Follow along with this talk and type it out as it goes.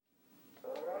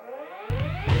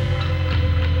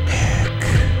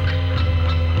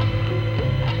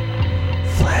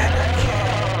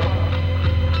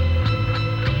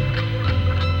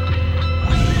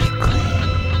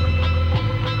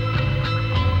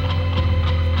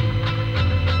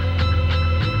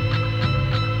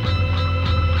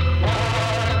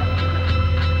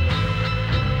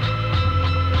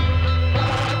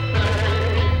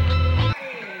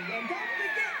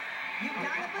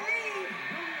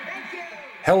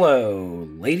Hello,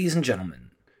 ladies and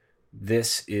gentlemen.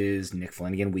 This is Nick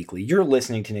Flanagan Weekly. You're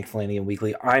listening to Nick Flanagan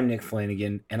Weekly. I'm Nick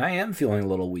Flanagan, and I am feeling a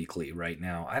little weekly right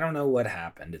now. I don't know what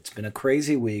happened. It's been a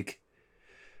crazy week.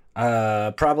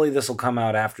 Probably this will come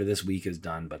out after this week is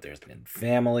done, but there's been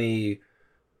family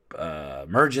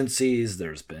emergencies.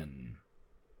 There's been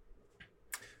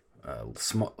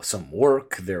some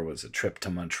work. There was a trip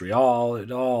to Montreal.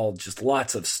 It all just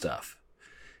lots of stuff.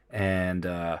 And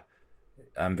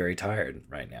I'm very tired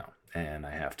right now, and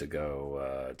I have to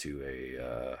go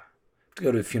to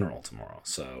a funeral tomorrow.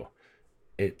 So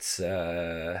it's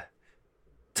time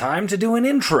to do an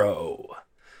intro.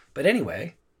 But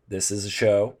anyway, this is a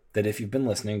show that if you've been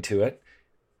listening to it,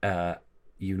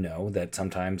 you know that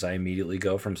sometimes I immediately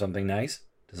go from something nice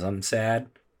to something sad,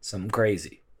 something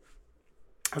crazy.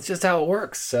 That's just how it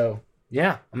works. So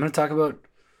yeah, I'm going to talk about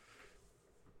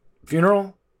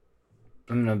funeral.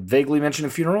 I'm going to vaguely mention a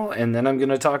funeral, and then I'm going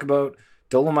to talk about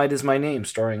Dolomite Is My Name,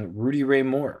 starring Rudy Ray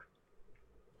Moore.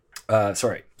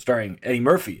 Starring Eddie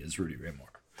Murphy as Rudy Ray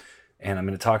Moore. And I'm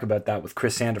going to talk about that with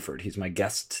Chris Sandiford. He's my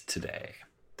guest today.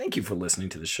 Thank you for listening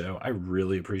to the show. I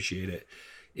really appreciate it.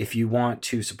 If you want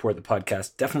to support the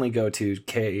podcast, definitely go to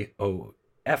KOFI,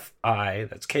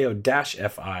 that's ko-fi.com/Nick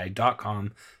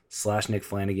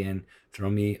Flanagan. Throw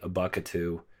me a buck or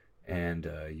two, and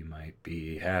you might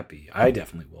be happy. I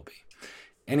definitely will be.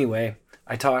 Anyway,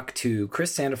 I talked to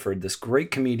Chris Sandiford, this great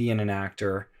comedian and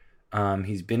actor.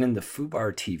 He's been in the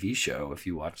Fubar TV show, if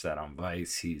you watch that on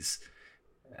Vice. He's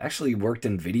actually worked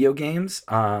in video games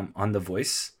on the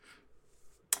voice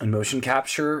and motion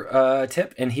capture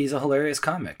tip, and he's a hilarious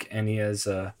comic. And he has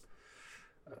a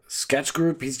sketch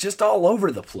group. He's just all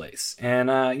over the place. And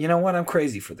you know what? I'm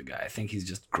crazy for the guy. I think he's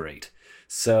just great.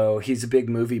 So he's a big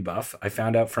movie buff. I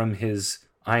found out from his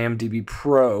IMDb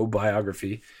Pro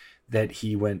biography that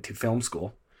he went to film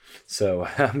school. So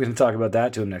I'm going to talk about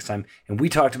that to him next time. And we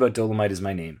talked about Dolomite Is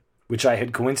My Name, which I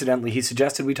had coincidentally, he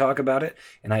suggested we talk about it,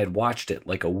 and I had watched it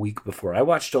like a week before. I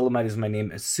watched Dolomite Is My Name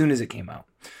as soon as it came out.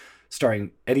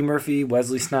 Starring Eddie Murphy,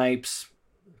 Wesley Snipes,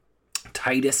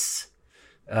 Titus,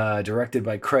 directed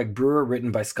by Craig Brewer,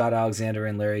 written by Scott Alexander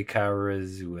and Larry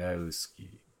Karaszewski.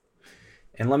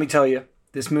 And let me tell you,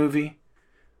 this movie,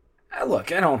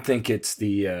 look, I don't think it's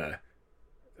the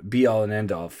be-all and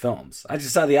end-all of films. I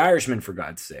just saw The Irishman, for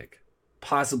God's sake.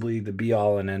 Possibly the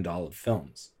be-all and end-all of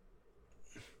films.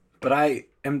 But I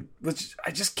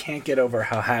just can't get over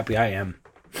how happy I am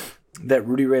that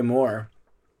Rudy Ray Moore,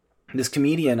 this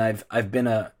comedian I've been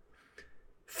a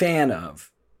fan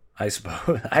of, I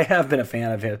suppose. I have been a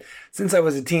fan of him since I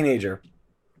was a teenager.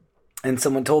 And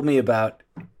someone told me about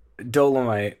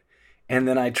Dolomite, and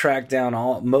then I tracked down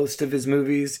most of his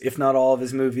movies, if not all of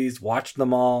his movies, watched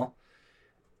them all.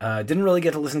 Didn't really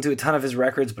get to listen to a ton of his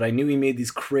records, but I knew he made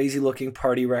these crazy looking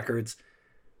party records.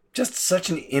 Just such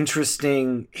an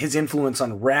interesting, his influence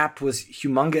on rap was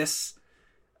humongous.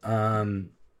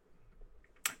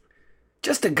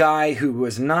 Just a guy who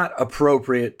was not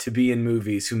appropriate to be in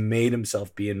movies, who made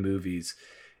himself be in movies.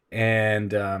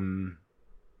 And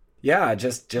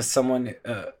just someone,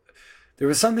 there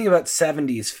was something about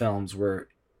 70s films where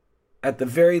at the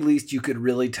very least you could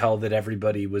really tell that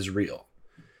everybody was real.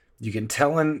 You can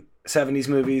tell in 70s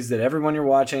movies that everyone you're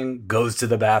watching goes to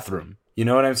the bathroom. You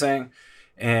know what I'm saying?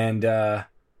 And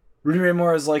Rudy Ray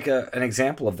Moore is like an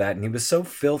example of that. And he was so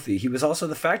filthy. He was also,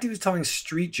 the fact he was telling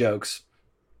street jokes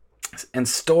and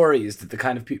stories that the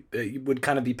kind of would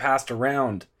kind of be passed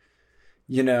around,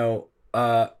 it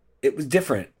was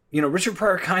different. Richard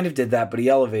Pryor kind of did that, but he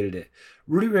elevated it.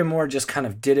 Rudy Ray Moore just kind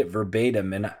of did it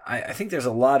verbatim. And I think there's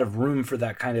a lot of room for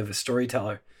that kind of a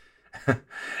storyteller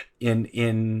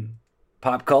in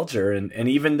pop culture. And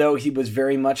even though he was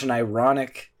very much an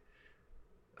ironic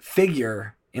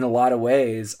figure in a lot of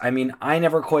ways, I mean, I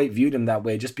never quite viewed him that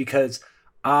way, just because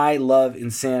I love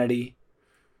insanity.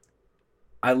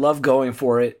 I love going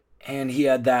for it. And he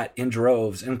had that in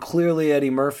droves. And clearly Eddie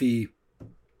Murphy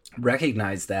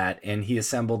recognized that, and he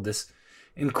assembled this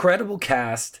incredible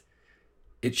cast.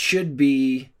 It should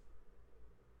be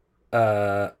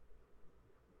a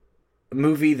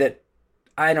movie that,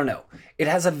 I don't know. It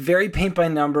has a very paint by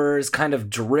numbers kind of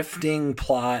drifting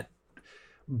plot,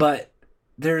 but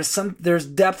there's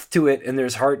depth to it and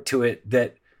there's heart to it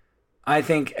that I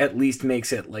think at least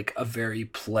makes it like a very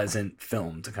pleasant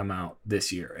film to come out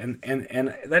this year. And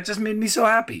that just made me so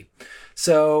happy.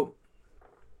 So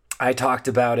I talked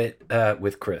about it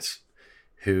with Chris,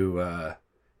 who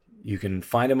you can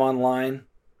find him online,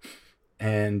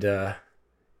 and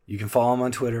you can follow him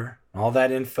on Twitter. All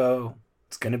that info,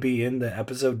 it's going to be in the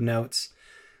episode notes.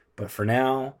 But for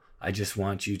now, I just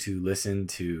want you to listen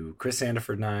to Chris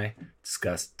Sandiford and I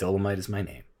discuss Dolomite Is My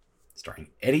Name, starring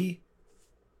Eddie,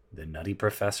 the Nutty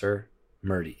Professor,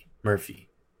 Murphy.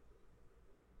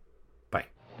 Bye.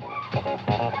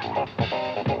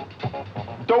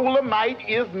 Dolomite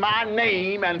is my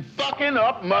name, and fucking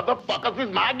up motherfuckers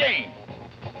is my game.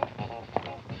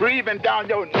 Breathing down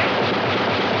your neck.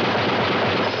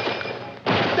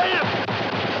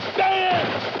 Stand!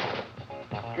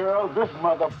 Girl, this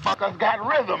motherfucker's got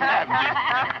rhythm, haven't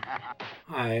he?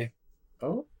 Hi.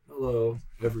 Oh, Hello,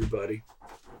 everybody.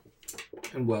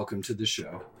 And welcome to the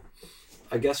show.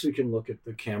 I guess we can look at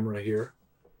the camera here.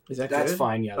 is that That's good?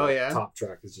 fine, yeah. Oh, that yeah? Top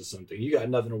track is just something. You got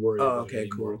nothing to worry Oh, about okay,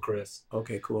 anymore, cool. Chris.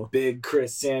 Okay, cool. Big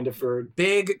Chris Sandiford.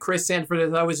 Big Chris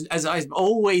Sanford, as I've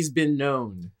always been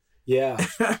known. Yeah.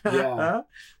 Yeah.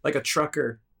 Like a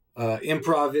trucker.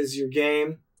 Improv is your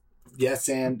game. Yes,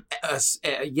 and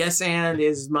Yes and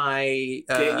is my...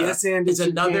 yes, and is is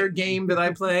your another game. game that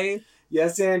I play.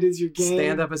 Yes, and is your game.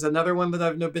 Stand up is another one that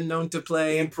I've been known to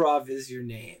play. Improv is your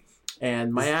name.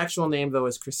 And my actual name, though,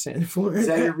 is Chris Sanford. Is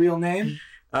that your real name?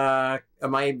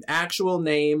 My actual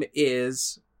name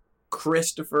is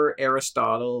Christopher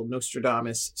Aristotle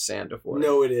Nostradamus Sandiford.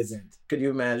 No, it isn't. Could you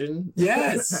imagine?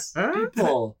 Yes,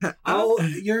 people.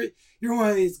 You're one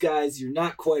of these guys. You're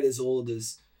not quite as old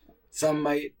as some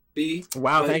might be.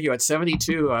 Wow, but- thank you. At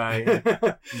 72, I'm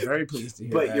very pleased to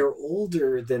hear But that. you're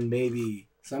older than maybe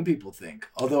some people think.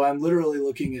 Although I'm literally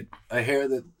looking at a hair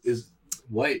that is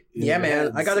white. in Yeah, your man.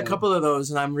 head, I got a so- couple of those,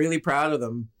 and I'm really proud of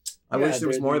them. I Yeah, wish there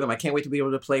was they're- more of them. I can't wait to be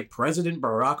able to play President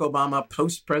Barack Obama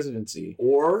post-presidency.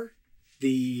 Or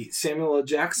the Samuel L.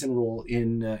 Jackson role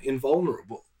in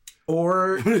Invulnerable.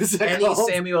 Or What is that any called?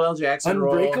 Samuel L. Jackson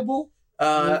Unbreakable?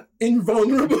 role.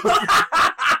 Invulnerable.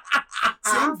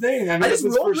 Same thing. I mean, I just it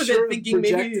was rolled for with it sure a thinking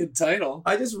maybe- projected title.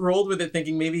 I just rolled with it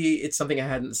thinking maybe it's something I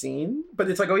hadn't seen. But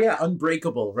it's like, oh yeah,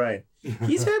 Unbreakable, right.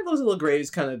 He's had those little graves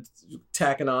kind of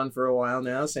tacking on for a while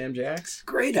now, Sam Jacks.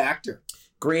 Great actor.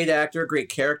 Great actor, great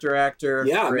character actor.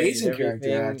 Yeah, great amazing character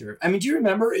everything. actor. I mean, do you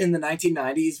remember in the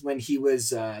 1990s when he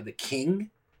was the king?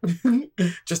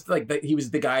 Just like he was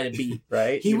the guy to beat,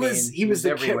 right? He You was mean, he was the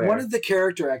everywhere. one of the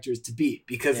character actors to beat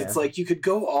because Yeah. it's like you could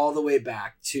go all the way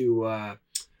back to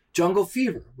Jungle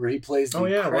Fever where he plays the Oh,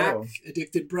 yeah, crack wow.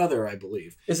 addicted brother, I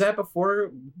believe. Is that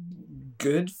before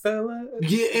Goodfellas?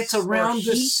 Yeah, it's Or around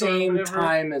the Heat or same whatever?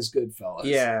 time as Goodfellas.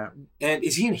 Yeah, And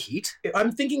is he in Heat?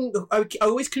 I'm thinking. I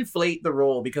always conflate the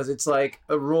role because it's like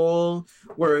a role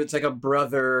where it's like a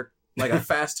brother, like a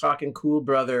fast talking cool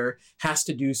brother, has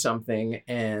to do something,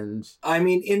 and I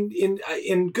mean, in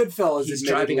Goodfellas, He's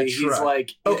driving a admittedly, he's truck.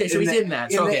 like Okay, so he's in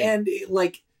that. In So, the okay. end,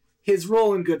 like his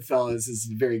role in Goodfellas is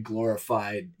very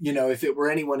glorified. You know, if it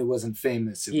were anyone who wasn't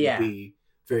famous, it Yeah. would be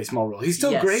a very small role. He's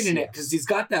still Yes, great in it yes. because he's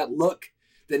got that look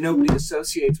that nobody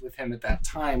associates with him at that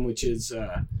time, which is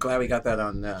glad we got that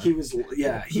on. he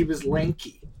was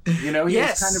lanky. You know, he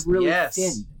Yes, was kind of really yes.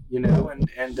 thin. You know,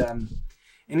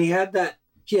 and he had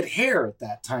hair at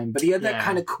that time, but he had that Yeah.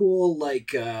 kind of cool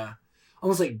like.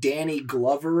 Almost like Danny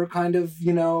Glover kind of,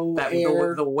 you know, that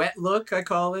hair. the wet look, I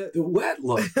call it. The wet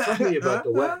look. Tell me about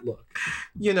the wet look.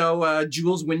 You know,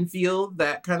 Jules Winfield,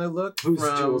 that kind of look. Who's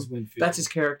from- Jules Winfield? That's his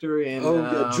character in. Oh,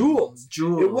 yeah, Jules.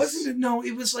 Jules. It wasn't. No,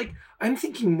 it was like I'm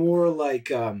thinking more like,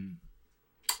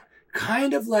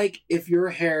 kind of like if your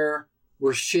hair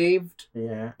were shaved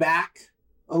Yeah. back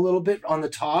a little bit on the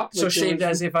top. So like there shaved was-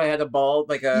 as if I had a bald,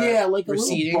 like a yeah, like a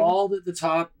receding. little bald at the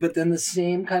top, but then the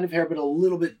same kind of hair, but a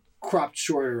little bit cropped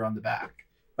shorter on the back.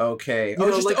 Okay. You Oh,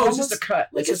 know, just like just a almost cut,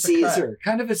 Like It's a just cut. Caesar,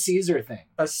 kind of a Caesar thing.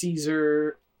 A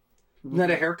Caesar. Isn't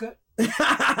that a haircut?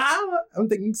 I'm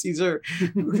thinking Caesar.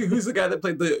 Who's the guy that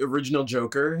played the original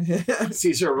Joker?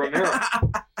 Caesar Romero,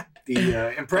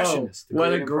 the impressionist. the what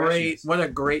great a great, impressionist. what a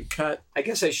great cut. I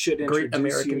guess I should Great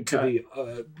introduce American you to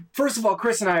the. First of all,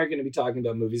 Chris and I are going to be talking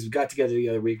about movies. We got together the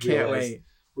other week. Can't realized wait.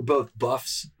 We're both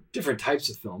buffs, different types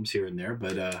of films here and there,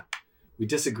 but we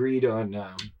disagreed on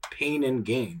Pain and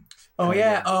Gain. Oh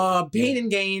yeah, Pain and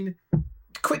Gain.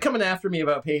 Quit coming after me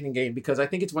about Pain and Gain because I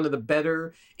think it's one of the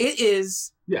better. It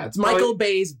is Yeah, it's Michael probably-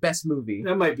 Bay's best movie,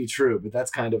 That might be true, but that's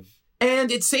kind of.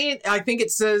 and it's saying. I think it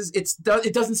says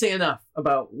it doesn't say enough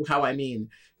about how I mean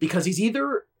because he's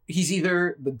either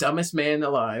the dumbest man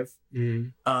alive,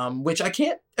 which I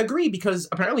can't agree because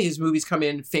apparently his movies come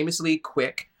in famously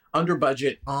quick, under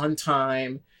budget, on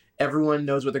time. Everyone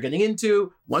knows what they're getting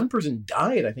into. One person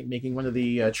died, I think, making one of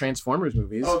the Transformers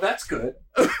movies. Oh, that's good.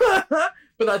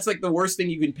 But that's like the worst thing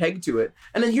you can peg to it.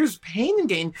 And then here's Pain and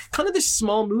Gain, kind of this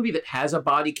small movie that has a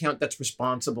body count that's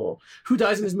responsible. Who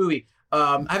dies in this movie?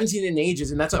 I haven't seen it in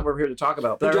ages, and that's not what we're here to talk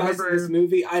about. But Who I dies in remember this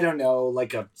movie? I don't know,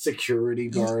 like a security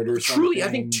guard or something. truly, I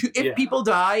think if people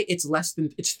die, it's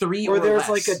 3 or or there's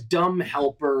less. like a dumb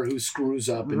helper who screws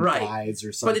up and Right. dies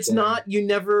or something. But it's not.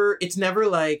 It's never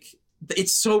like.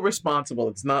 It's so responsible.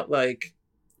 It's not like.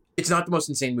 It's not the most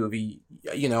insane movie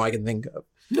I can think of.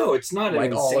 No, it's not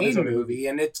Like an all of his insane other movie,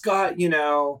 and it's got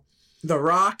The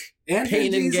Rock, and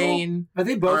Pain Vin and Diesel. Gain. Are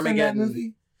they both Armageddon. in that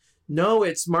movie? No,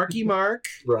 it's Marky Mark.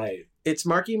 Right. It's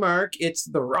Marky Mark. It's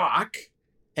The Rock,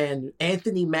 and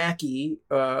Anthony Mackie,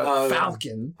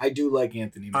 Falcon. I do like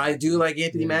Anthony Mackie. I do like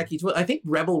Anthony Mackie too. I think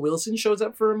Rebel Wilson shows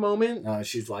up for a moment.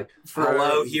 She's like,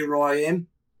 hello, here I am.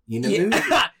 In the movie.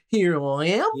 Here I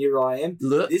am. Here I am.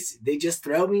 Look. They just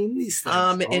throw me in these things.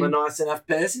 I'm a and- nice enough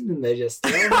person, and they just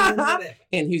throw me in whatever.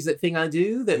 And here's that thing I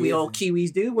do that we all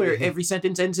Kiwis do, where every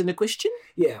sentence ends in a question.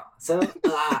 Yeah. So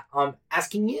I'm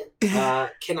asking you,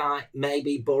 can I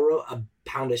maybe borrow a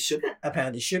pound of sugar? A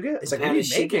pound of sugar. It's A like, what pound are you of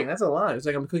sugar? making? That's a lot. It's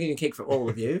like I'm cooking a cake for all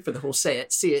of you for the whole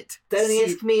set. Sit. Don't Sit.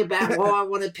 ask me about why I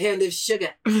want a pound of sugar.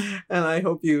 And I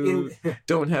hope you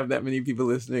don't have that many people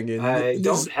listening in I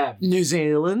don't have. New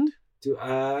Zealand.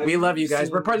 To, We love you guys.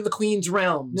 We're part of the Queen's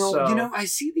realm. No, so. I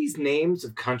see these names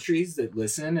of countries that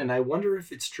listen, and I wonder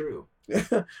if it's true.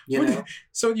 You know?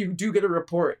 So you do get a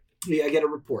report. Yeah, I get a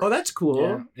report. Oh, that's cool.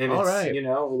 Yeah, and All it's, right.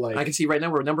 like I can see right now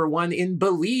we're number 1 in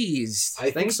Belize. I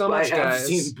Thanks think so much, I have guys.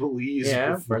 seen Belize.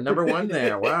 Yeah, before. we're number 1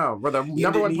 there. Wow, we're the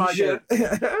number 1 Indonesia.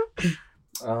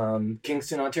 podcast.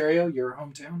 Kingston, Ontario, your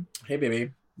hometown. Hey,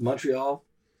 baby, Montreal.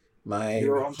 my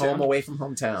Your hometown? home away from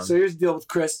hometown. So here's the deal with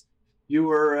Chris. You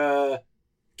were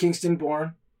Kingston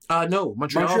born. No,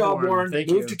 Montreal born. Thank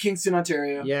moved you. to Kingston,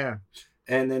 Ontario, Yeah,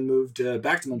 and then moved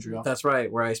back to Montreal. that's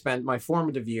right. Where I spent my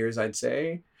formative years, I'd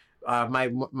say. My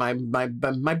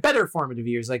better formative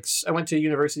years. Like I went to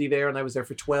university there, and I was there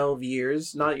for 12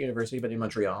 years. Not at university, but in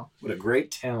Montreal. What a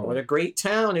great town. What a great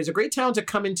town! It's a great town to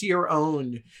come into your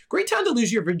own. Great town to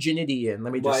lose your virginity in.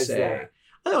 Let me just Why is say. that?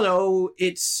 I don't know.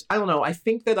 I don't know. I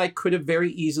think that I could have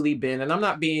very easily been, and I'm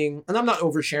not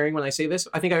oversharing when I say this.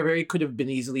 I think I very easily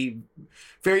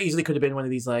could have been one of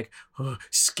these like,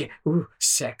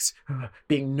 sex,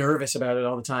 being nervous about it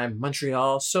all the time.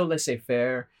 Montreal, so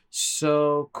laissez-faire,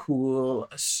 so cool,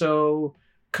 so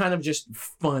kind of just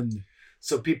fun.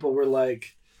 So people were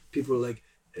like,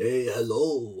 hey,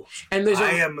 hello. And there's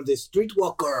I am the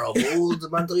streetwalker of old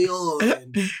Montreal,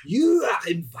 and you are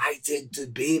invited to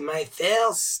be my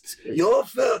first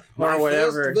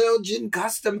virgin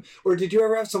custom. Or did you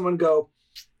ever have someone go,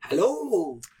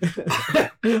 hello?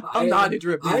 I'm not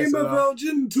interrupting. I'm a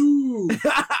virgin too.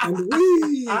 And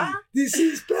this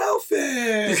is perfect.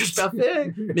 This is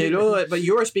perfect. But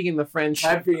you're speaking the French.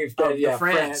 I'm speaking Spanish. Yeah,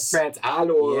 France. France.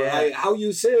 Hello. Yeah. How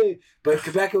you say? But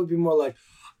Quebec, it would be more like,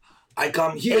 I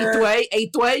come here. Et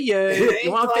toi,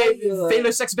 you want faire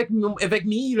le sexe avec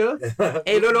me, là?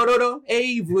 Hey, là.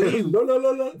 Hey,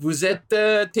 vous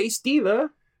êtes tasty, là?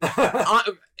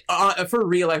 For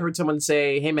real, I heard someone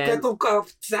say, hey, man, the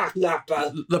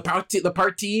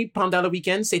party pendant le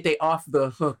weekend, c'était off the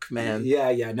hook, man.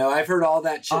 Yeah. No, I've heard all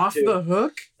that shit Off too. the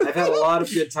hook? I've had a lot of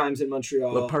good times in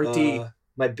Montreal. Le party.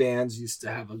 My bands used to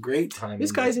have a great time.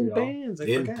 This guy's in bands. I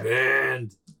forgot.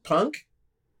 Band. Punk?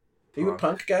 Are you a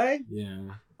punk guy? Yeah.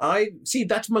 I see.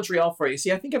 That's Montreal for you.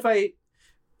 See, I think if I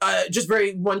just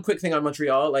one quick thing on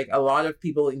Montreal, like a lot of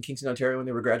people in Kingston, Ontario, when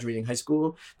they were graduating high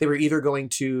school, they were either going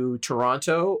to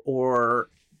Toronto or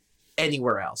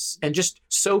anywhere else, and just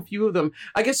so few of them.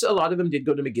 I guess a lot of them did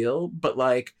go to McGill, but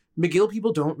like McGill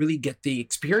people don't really get the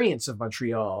experience of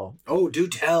Montreal. Oh, do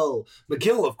tell.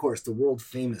 McGill, of course, the world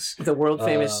famous. The world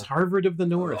famous Harvard of the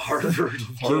North. Harvard of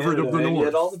the North. And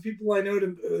yet all the people I know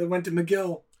that went to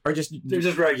McGill, Are just they're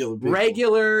just regular people.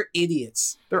 regular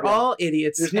idiots. They're all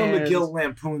idiots. There's no and McGill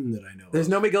Lampoon that I know. There's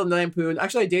no McGill Lampoon.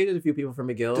 Actually, I dated a few people from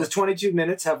McGill. Does 22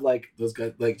 Minutes have like those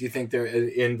guys? Like, do you think they're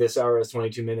in this hour as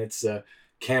 22 Minutes?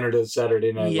 Canada's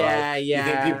Saturday Night Live. Yeah. You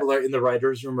think people are in the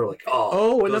writers' room are like,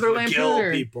 those another McGill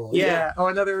Lampooner. people. Yeah. Oh,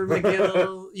 another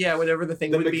McGill. Yeah, whatever the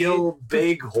thing The would McGill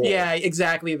big hole. be. Yeah,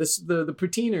 exactly. The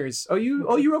poutines. Oh, you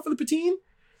wrote for the poutine?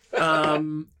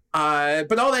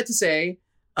 But all that to say,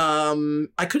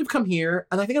 I could have come here,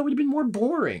 and I think I would have been more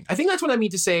boring. I think that's what I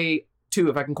mean to say too.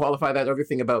 If I can qualify that other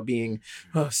thing about being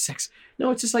sex.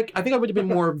 No, it's just like I think I would have been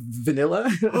more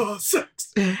vanilla.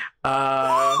 Sex.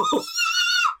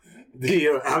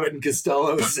 The Abbott and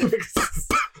Costello sex.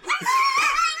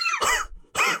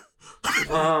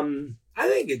 I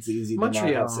think it's easy to not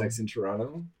Montreal. have sex in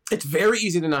Toronto. It's very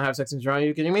easy to not have sex in Toronto. Are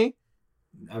you kidding me?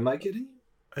 Am I kidding?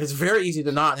 It's very easy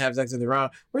to not have sex in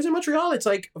Toronto. Whereas in Montreal, it's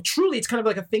like truly, it's kind of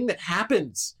like a thing that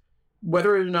happens.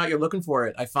 whether or not you're looking for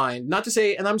it, I find, not to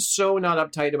say, and I'm so not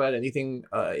uptight about anything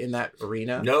in that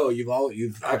arena. No,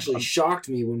 you've actually shocked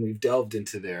me when we've delved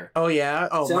into there. Oh yeah.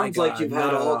 Oh my Sounds God. like you've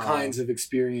had all kinds of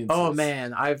experiences. Oh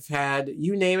man, I've had,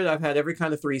 you name it. I've had every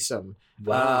kind of threesome.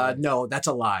 Wow. No, that's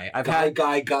a lie. I've guy,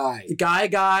 had guy.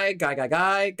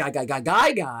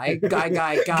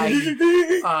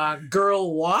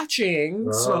 girl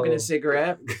watching, smoking a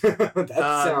cigarette. That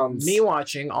sounds me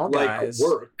watching all like guys.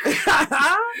 work.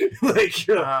 Like, she's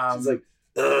like,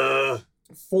 you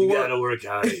For gotta work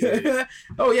out here.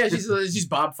 oh yeah, she's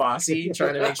Bob Fosse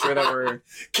trying to make sure that we're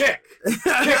Kick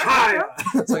higher.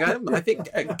 It's like I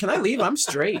think can I leave? I'm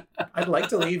straight. I'd like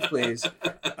to leave, please.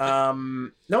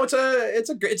 No,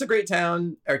 it's a great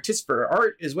town, artist for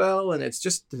art as well, and it's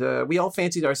just we all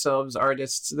fancied ourselves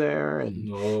artists there,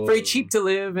 and very cheap to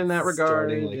live in that regard.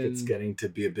 Starting like it's getting to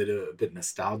be a bit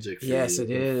nostalgic. For yes, you. it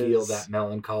You is. feel that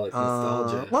melancholic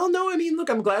nostalgia. Well, no, I mean, look,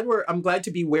 I'm glad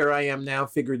to be where I am now,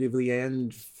 figuratively and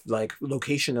like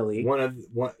locationally.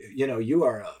 You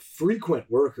are a frequent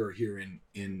worker here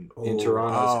in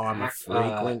Toronto's I'm a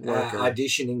frequent worker.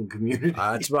 auditioning community.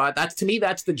 That's to me,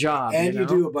 that's the job. And you know?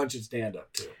 do a bunch of stand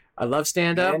up too. I love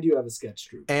stand up. And you have a sketch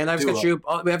troupe. And I have a sketch troupe.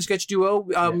 We have a sketch duo.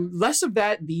 Less of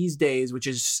that these days, which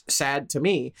is sad to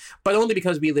me, but only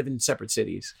because we live in separate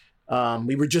cities.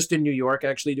 We were just in New York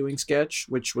actually doing sketch,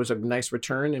 which was a nice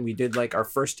return. And we did like our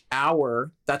first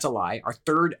hour. That's a lie. Our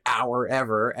third hour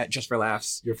ever at Just for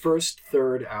Laughs. Your first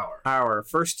third hour.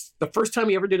 The first time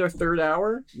we ever did our third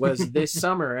hour was this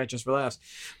summer at Just for Laughs.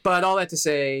 But all that to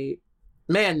say,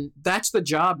 man, that's the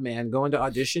job, man. Going to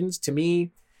auditions, to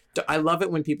me, I love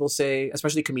it when people say,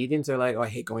 especially comedians, they're like, oh, I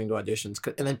hate going to auditions.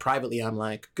 And then privately, I'm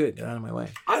like, good, get out of my way.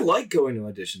 I like going to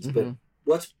auditions, but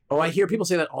I hear people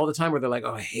say that all the time where they're like,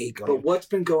 oh, I hate going. But what's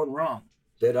been going wrong?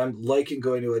 That I'm liking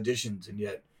going to auditions, and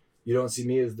yet you don't see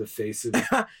me as the face of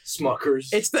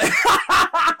Smuckers. It's the...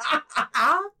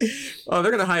 Oh,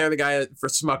 they're going to hire the guy for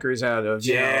Smuckers out of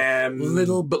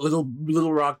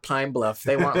Little Rock Pine Bluff.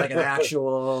 They want like an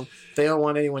actual... They don't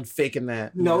want anyone faking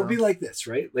that. No, it'd be like this,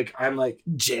 right? Like, I'm like...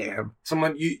 Jam.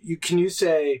 Someone, you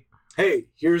say... Hey,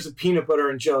 here's a peanut butter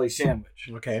and jelly sandwich.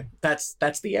 Okay, that's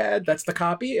the ad. That's the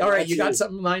copy. All right, you got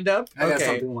something lined up. I got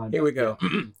something lined up. Here we go.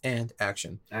 And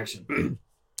action.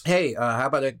 Hey, how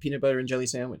about a peanut butter and jelly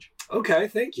sandwich? Okay,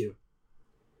 thank you.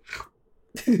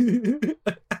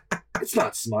 It's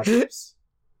not Smuckers.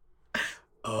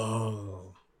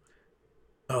 Oh,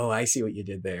 I see what you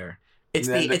did there. It's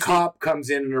the cop comes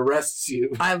in and arrests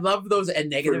you. I love those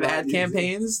negative ad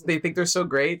campaigns. They think they're so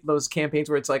great. Those campaigns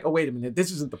where it's like, oh, wait a minute,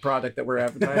 this isn't the product that we're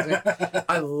advertising.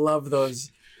 I love those.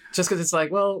 Just because it's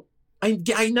like, well, I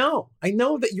know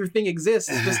that your thing exists.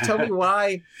 Just tell me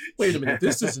why. Wait a minute,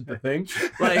 this isn't the thing.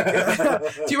 Like,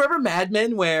 do you remember Mad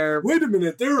Men where? Wait a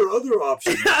minute, there are other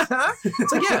options.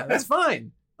 It's like, yeah, that's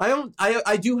fine.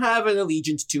 I do have an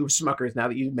allegiance to Smuckers now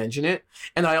that you mention it.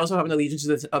 And I also have an allegiance to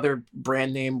this other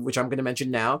brand name, which I'm going to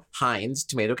mention now, Heinz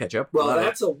tomato ketchup. Well,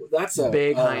 that's a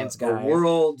big Heinz guy. A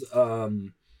world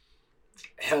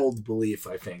held belief,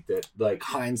 I think, that like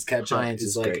Heinz ketchup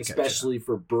is like especially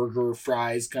for burger,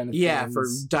 fries kind of things. For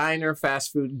diner,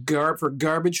 fast food, for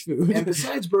garbage food. And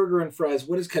besides burger and fries,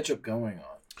 what is ketchup going on?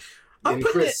 In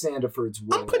Chris Sandiford's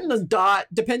world. I'm putting a dot,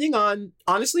 depending on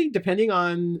the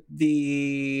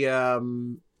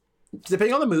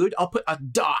mood, I'll put a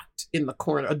dot in the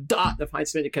corner, a dot of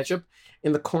Heinz tomato ketchup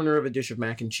in the corner of a dish of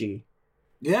mac and cheese.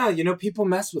 Yeah, people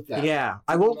mess with that. Yeah,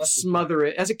 I won't smother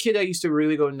it. As a kid, I used to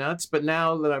really go nuts, but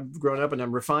now that I've grown up and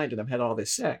I'm refined and I've had all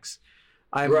this sex,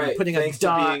 I'm putting a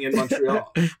dot. To being in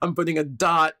Montreal. I'm putting a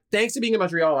dot. Thanks to being in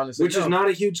Montreal, honestly. Which is not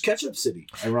a huge ketchup city,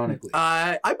 ironically.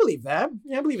 I believe that.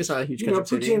 Yeah, I believe it's not a huge ketchup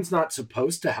city. Poutine's not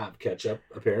supposed to have ketchup,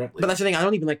 apparently. But that's the thing. I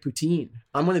don't even like poutine.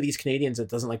 I'm one of these Canadians that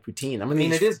doesn't like poutine.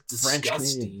 It is French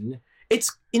disgusting. Canadian.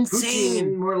 It's insane.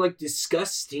 Poutine, more like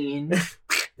disgusting.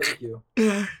 Thank you.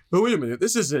 Oh, wait a minute.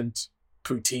 This isn't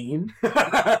poutine.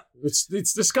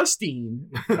 It's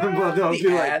disgusting. Well, they'll be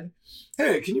like,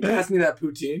 hey, can you pass me that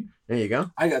poutine? There you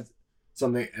go. I got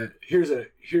something. Here's a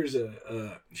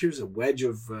wedge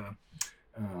of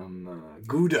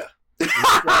Gouda.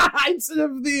 Instead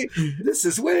of this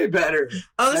is way better.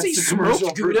 Honestly,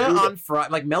 smoked Gouda on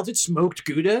like melted smoked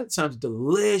Gouda sounds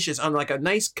delicious on like a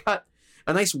nice cut.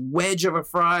 A nice wedge of a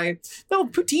fry. No,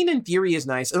 poutine in theory is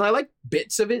nice. And I like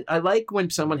bits of it. I like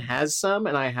when someone has some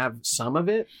and I have some of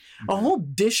it. A whole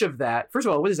dish of that. First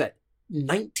of all, what is that?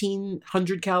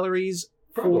 1,900 calories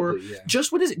for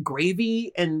just, what is it?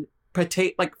 Gravy and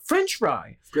potato, like French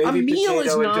fry. Gravy, a meal potato,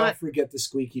 is not. And don't forget the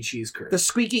squeaky cheese curd. The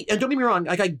squeaky, and don't get me wrong,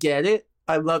 like I get it.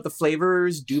 I love the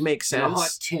flavors. Do make In a sense.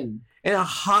 hot tin. And the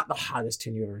hottest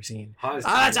tin you've ever seen. Hottest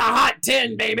That's tin. a hot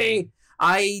tin, baby.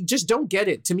 I just don't get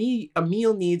it. To me, a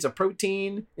meal needs a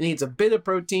protein. It needs a bit of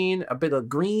protein, a bit of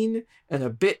green, and a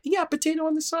bit, potato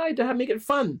on the side to make it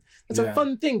fun. That's a Yeah.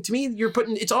 fun thing. To me,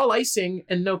 it's all icing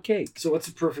and no cake. So what's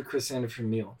a perfect Chris Sandifer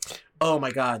meal? Oh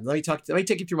my God. Let me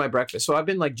take you through my breakfast. So I've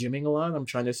been like gymming a lot. I'm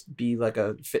trying to be like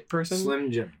a fit person.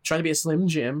 Slim Jim. Trying to be a Slim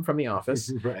Jim from the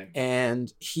office. Right.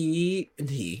 And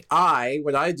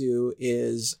what I do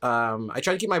is I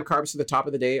try to keep my carbs to the top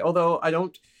of the day, although I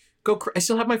don't I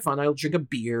still have my fun. I'll drink a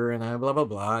beer and I blah, blah,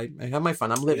 blah. I have my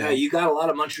fun. I'm living. Yeah, you got a lot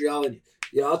of Montreal in you.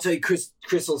 Yeah, I'll tell you, Chris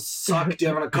will suck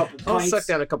down a couple I'll pints. suck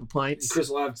down a couple pints. Chris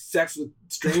will have sex with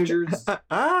strangers.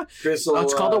 Chris will,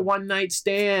 It's called a one night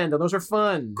stand. Those are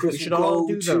fun. Chris We should will all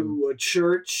go do them. to a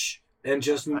church and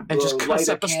just cuss light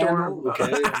up a storm. candle. Okay,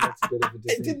 and that's a bit of a I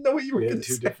different. didn't know what you were We going had to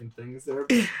two say. different things there.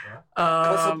 But,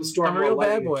 cuss up a storm I'm a while real bad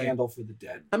lighting a boy. candle for the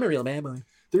dead. I'm a real bad boy.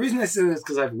 The reason I say that is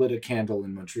because I've lit a candle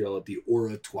in Montreal at the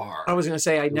Oratoire. I was going to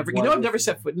say, I've never Wonderful.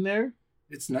 set foot in there.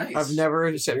 It's nice. I've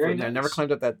never set very foot in there. nice. Never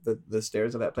climbed up the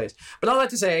stairs of that place. But all that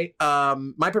to say,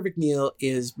 my perfect meal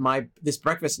is this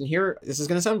breakfast. And here, this is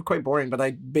going to sound quite boring, but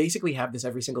I basically have this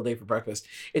every single day for breakfast.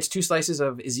 It's 2 slices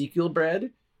of Ezekiel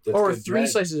bread, That's or good 3 bread.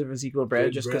 slices of Ezekiel bread,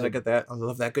 Good just because I bread. get that. I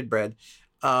love that good bread.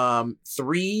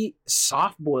 3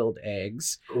 soft-boiled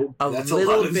eggs. Oh, a that's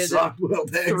little a lot of bit of-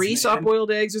 soft-boiled eggs, 3 man.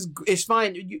 soft-boiled eggs is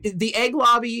fine. The egg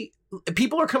lobby,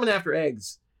 people are coming after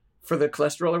eggs for the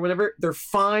cholesterol or whatever. They're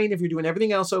fine if you're doing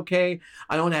everything else okay.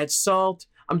 I don't add salt.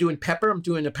 I'm doing pepper. I'm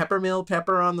doing a peppermill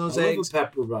pepper on those I love eggs. a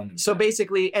pepper bun. So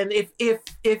basically, and if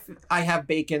I have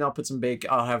bacon, I'll put some bacon.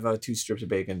 I'll have 2 strips of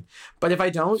bacon. But if I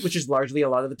don't, which is largely a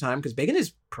lot of the time, because bacon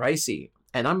is pricey,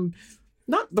 and I'm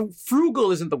not the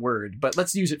frugal isn't the word, but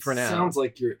let's use it for now. Sounds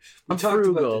like you're. I'm talked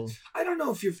about frugal. this. I don't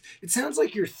know if you're. It sounds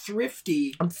like you're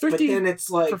thrifty. I'm thrifty. But then it's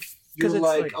like you're it's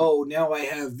like, oh, now I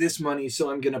have this money,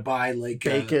 so I'm gonna buy like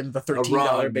bacon, the a $13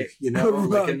 rug, bacon. you know,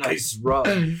 like a nice rug.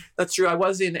 That's true. I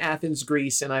was in Athens,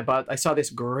 Greece, and I saw this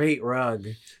great rug.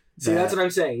 See, that's what I'm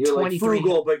saying. You're like 23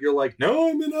 frugal, but you're like, no,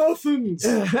 I'm in Athens.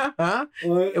 Huh?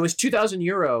 What? It was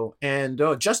 €2,000 and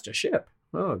just to ship.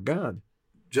 Oh God.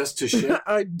 Just to ship.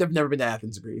 I've never been to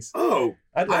Athens, Greece. Oh,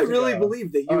 I'd love I to really go.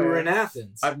 believe that you Oh, were yeah. in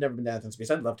Athens. I've never been to Athens, Greece.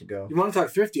 I'd love to go. You want to talk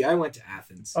thrifty? I went to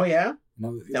Athens. Oh yeah?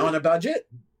 No, On a budget?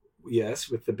 yes,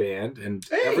 with the band, and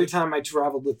Hey. every time I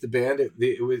traveled with the band,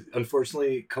 it was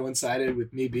unfortunately coincided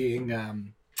with me being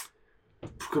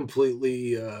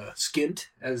completely skint,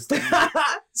 as the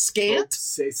Scant? folks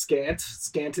say,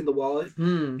 scant in the wallet.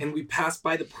 Hmm. And we passed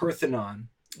by the Parthenon,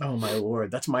 Oh my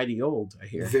lord, that's mighty old, I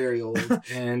hear. very old,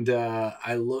 and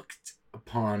I looked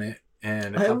upon it,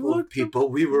 and a I couple of looked people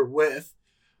we were with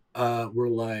were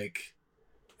like,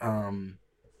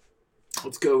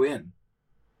 let's go in.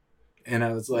 And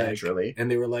I was like, Naturally. and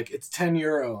they were like, it's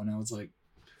 €10. And I was like,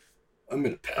 I'm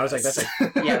going to pass. I was like, that's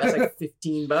like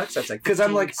 $15. That's like because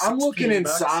I'm like, 15, I'm looking 16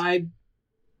 bucks. inside.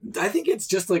 I think it's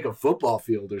just like a football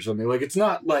field or something. Like, it's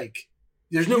not like,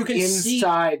 there's no You can see-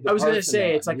 inside. I was going to say,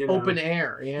 Parthenon, it's like you know? open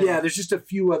air. Yeah. Yeah, there's just a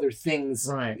few other things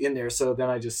Right. in there. So then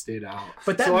I just stayed out.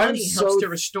 But that So I'm money helps to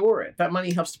restore it. That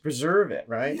money helps to preserve it,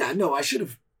 right? Yeah, no, I should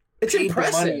have It's paid the money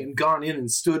impressive. and gone in and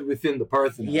stood within the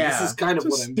Parthenon. Yeah. This is kind of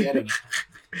what I'm getting.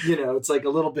 You know, it's like a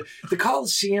little bit. The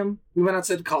Coliseum, we went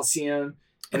outside the Coliseum.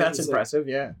 And That's it was like- impressive,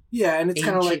 yeah. yeah, and it's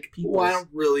kind of Ancient like, peoples. well, I don't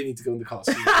really need to go in the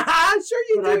Coliseum. Sure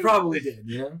you But I probably did,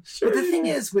 you know? Sure But the you thing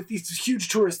did. is, with these huge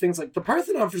tourist things, like the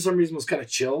Parthenon for some reason was kind of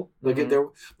chill. Like Mhm. there,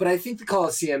 but I think the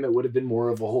Coliseum, it would have been more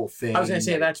of a whole thing. I was gonna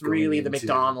say like, that's going really the into-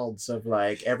 McDonald's of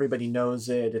like everybody knows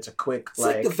it. It's a quick It's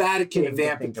like the Vatican thing of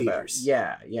to think about. amphitheaters.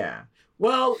 Yeah, yeah.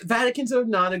 Well, Vatican's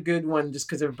not a good one just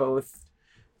because they're both,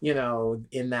 you know,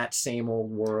 in that same old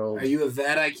world. Are you a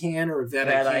Vatican or a that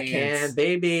I Vatican? can,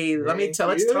 baby. Let me Thank tell.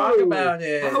 Let's talk you. about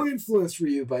it. How influenced were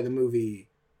you by the movie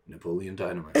Napoleon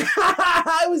Dynamite?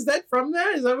 Was that from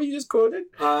that? Is that what you just quoted?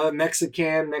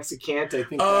 Mexicant, I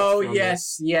think. Oh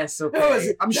that's from yes. Okay. That was-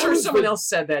 I'm that sure was someone the- else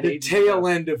said that. the ages tail ago.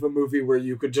 end of a movie where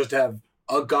you could just have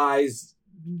a guy's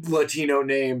Latino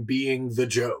name being the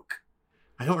joke.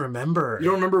 I don't remember. You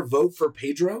don't remember Vote for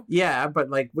Pedro? Yeah, but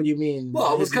like, what do you mean?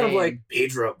 Well, it was his kind of name? like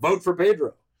Pedro. Vote for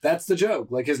Pedro. That's the joke.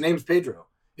 Like his name's Pedro.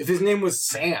 If his name was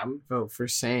Sam, vote for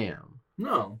Sam.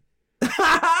 no.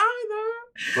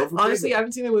 Honestly, I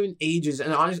haven't seen that movie in ages,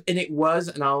 and I'm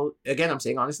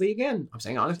saying honestly again. I'm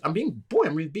saying honest. I'm being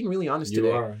really honest today.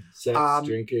 You are. Sex,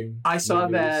 drinking. I saw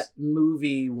movies. that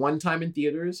movie one time in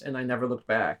theaters, and I never looked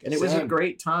back. And it was a Same.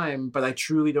 great time, but I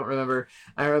truly don't remember.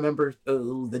 I remember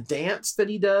the dance that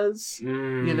he does.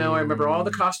 You know, I remember all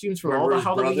the costumes from all the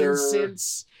Halloween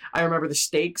synths. I remember the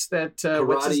stakes that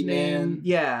what's his Karate name? Man.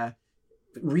 Yeah,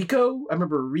 Rico. I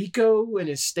remember Rico and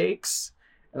his stakes.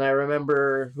 And I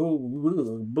remember, oh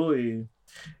boy,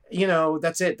 you know,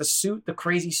 that's it. The suit, the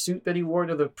crazy suit that he wore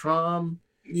to the prom.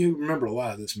 You remember a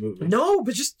lot of this movie. No,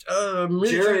 but just really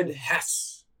Jared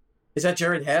Hess. Is that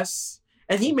Jared Hess?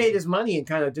 And he made his money and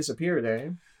kind of disappeared, eh?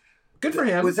 Good for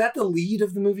him. Was that the lead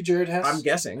of the movie, Jared Hess? I'm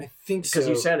guessing. I think so. Because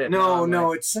you said it.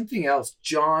 No, it's something else.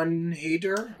 John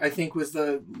Hader, I think, was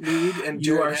the lead, and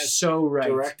you Jared are Hess so right.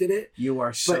 directed it. You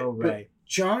are so But right.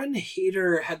 John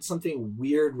Hader had something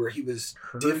weird where he was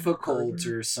difficult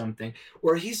or something.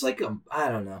 Or he's like I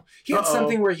don't know. He had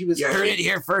something where he was You heard it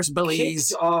here first, Billies.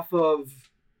 kicked off of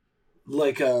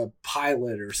like a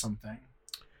pilot or something.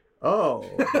 Oh.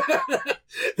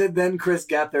 That then Chris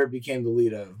Gethard became the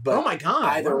lead of. But oh my God.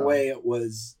 either wow. way, it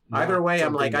was. Either way,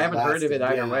 I'm like, something I haven't that heard of it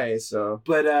lasted, either yeah. way, so.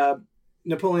 But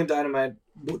Napoleon Dynamite,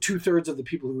 2/3 of the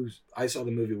people who I saw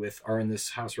the movie with are in this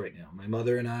house right now. My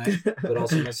mother and I, but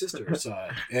also my sister saw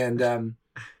it. And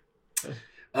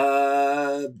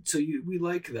so we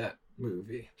like that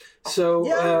movie. So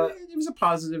Yeah, it was a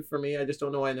positive for me. I just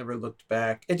don't know why I never looked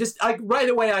back. It just, right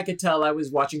away I could tell I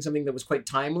was watching something that was quite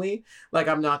timely. Like,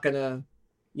 I'm not gonna,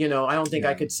 you know, I don't think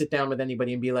I could sit down with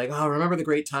anybody and be like, oh, remember the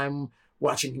great time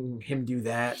watching him do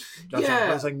that. Yeah.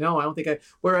 I was like, no, I don't think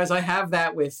whereas I have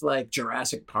that with like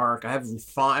Jurassic Park. I have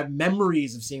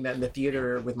memories of seeing that in the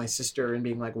theater with my sister and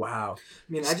being like, wow.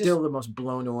 I mean, Still the most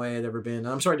blown away I'd ever been.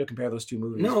 I'm sorry to compare those two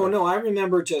movies. No, I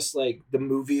remember just like the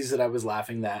movies that I was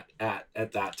laughing at that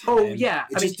time. Oh yeah,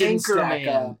 It just didn't stack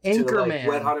up to, Anchorman,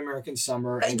 Wet Hot American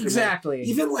Summer, Anchorman. Exactly.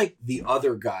 Even like The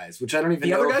Other Guys, which I don't even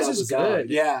The know. Other if Guys that is was good. on.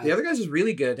 Yeah, The Other Guys is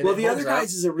really good. And well, it The Other holds up.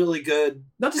 Guys is a really good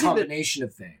Not to say that combination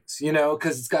of things, you know,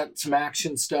 because it's got some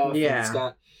action stuff. Yeah.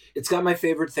 And it's got my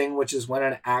favorite thing, which is when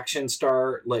an action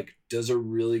star like does a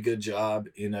really good job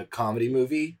in a comedy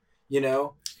movie, you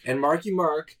know. And Marky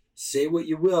Mark, say what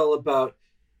you will about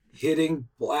hitting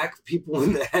black people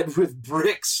in the head with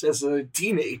bricks as a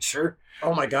teenager.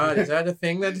 Oh my God, is that a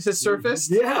thing that has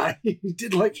surfaced? Yeah, he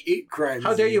did like 8 crimes.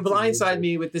 How dare you blindside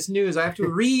me with this news? I have to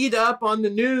read up on the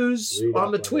news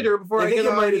on the Twitter before I think get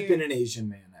it on might here. have been an Asian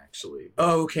man, actually.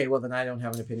 Oh, okay, well then I don't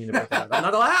have an opinion about that. I'm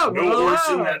not allowed. I'm not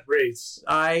allowed. race.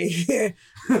 I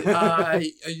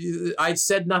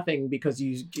said nothing because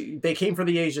they came for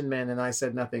the Asian man, and I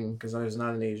said nothing because I was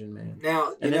not an Asian man. Now,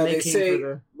 you And know, then they came say, for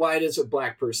the- why does a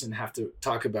black person have to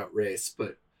talk about race?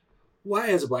 But why,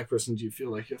 as a black person, do you feel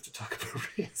like you have to talk about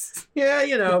race? Yeah,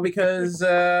 you know, because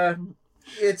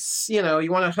it's, you know,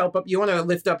 you want to help up, you want to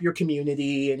lift up your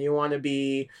community, and you want to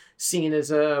be seen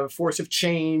as a force of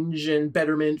change and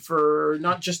betterment for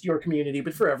not just your community,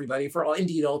 but for everybody, for all,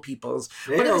 indeed all peoples.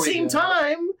 But at the same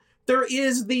time, there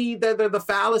is the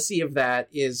fallacy of that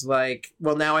is like,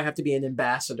 well, now I have to be an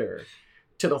ambassador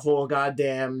to the whole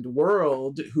goddamned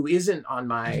world who isn't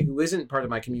part of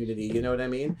my community. You know what I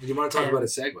mean? You want to talk about a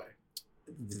segue?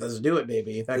 Let's do it,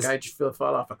 baby. That guy just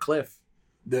fell off a cliff.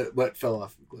 What fell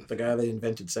off the cliff? The guy that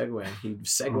invented Segway. He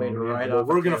segued right well, off.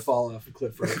 We're gonna fall off a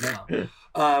cliff right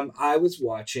now. I was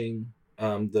watching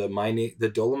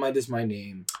the Dolomite Is My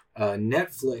Name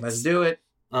Netflix. Let's do it.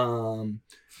 The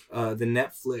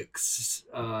Netflix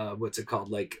what's it called,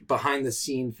 like behind the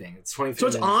scene thing. It's 23 So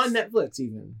it's minutes. on Netflix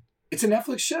even. It's a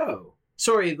Netflix show.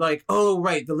 Sorry, like, oh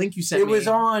right, the link you sent It me. was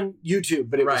on YouTube,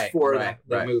 but it was for that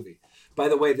right. movie. By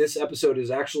the way, this episode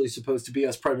is actually supposed to be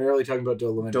us primarily talking about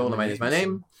Dolomite. Dolomite Is My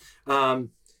Name. And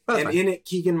in it,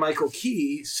 Keegan-Michael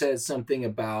Key says something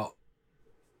about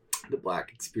the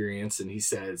black experience, and he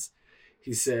says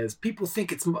people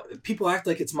act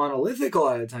like it's monolithic a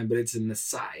lot of the time, but it's a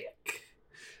mosaic.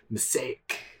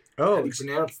 Oh, How do you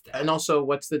pronounce that? and also,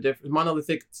 what's the difference?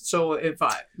 Monolithic. So,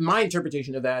 my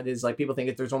interpretation of that is like people think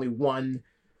if there's only one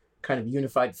kind of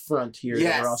unified front here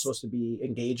that we're all supposed to be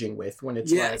engaging with, when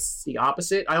it's like the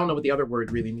opposite. I don't know what the other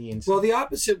word really means. Well, the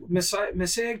opposite,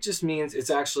 mosaic just means it's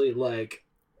actually like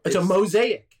it's a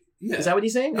mosaic. Yeah. Is that what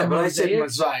he's saying? Yeah, A but I said mosaic?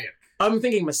 mosaic. I'm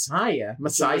thinking Messiah.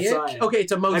 Messiah. mosaic. Okay,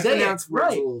 it's a I mosaic. pronounce words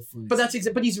Right. a little funny.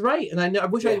 But but he's right, and I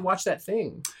wish I had watched that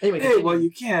thing. Anyway, Hey, continue. well you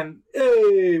can.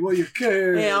 Hey, well you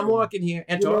can. Hey, I'm walking here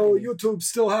and You know, talking. YouTube's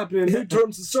still happening. New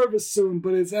terms of service soon,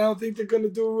 but I don't think they're gonna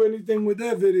do anything with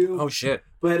that video. Oh shit!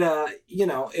 But you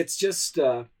know, it's just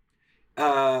and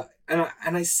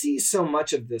I see so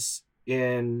much of this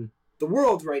in the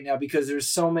world right now because there's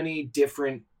so many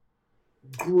different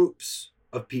groups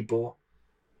of people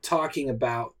talking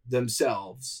about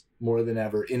themselves more than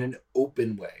ever in an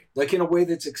open way, like in a way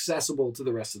that's accessible to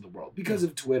the rest of the world because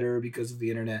of Twitter, because of the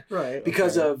internet, Right.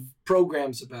 because of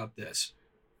programs about this.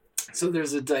 So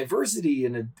there's a diversity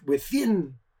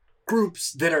within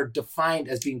groups that are defined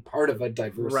as being part of a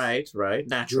diverse Right.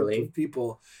 Naturally. group of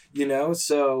people,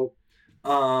 so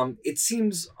it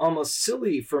seems almost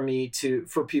silly for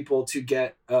people to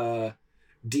get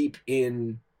deep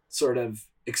in sort of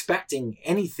expecting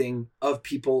anything of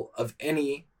people of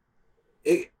any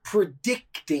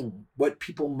predicting what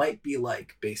people might be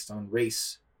like based on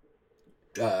race,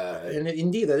 And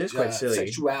indeed, that is quite silly.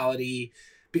 sexuality,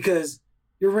 because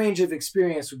your range of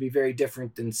experience would be very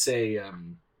different than, say,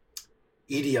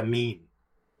 Idi Amin.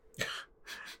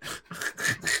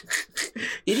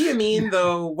 Idi Amin,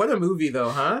 though, what a movie, though,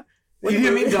 huh? What a Idi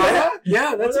Amin movie. Daya?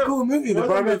 Yeah, that's a cool movie. The what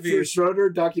a Barbara movie. Schroeder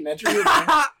documentary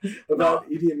about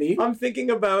Idi Amin. I'm thinking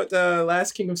about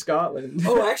Last King of Scotland.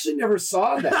 Oh, I actually never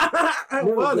saw that.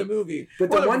 What a movie. But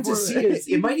What the a one to see performance.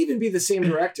 it might even be the same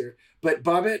director. But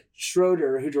Bobette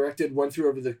Schroeder, who directed One Flew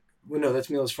Over the... Well, no, that's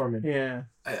Milos Forman. Yeah.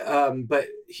 But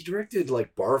he directed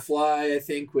like Barfly, I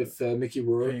think, with Mickey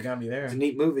Rourke. You got me there. It's a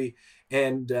neat movie.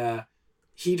 And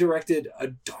he directed a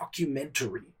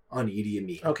documentary on Idi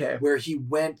Amin. Okay. Where he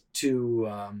went to,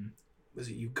 was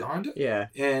it Uganda? Yeah.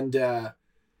 And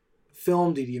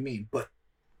filmed Idi Amin. But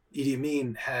Idi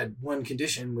Amin had one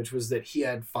condition, which was that he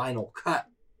had final cut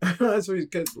That's what he's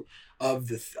good. of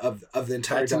the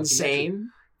entire That's documentary. insane.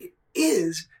 It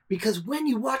is, because when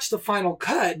you watch the final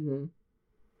cut, Mhm.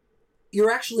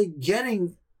 you're actually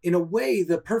getting, in a way,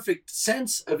 the perfect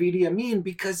sense of Idi Amin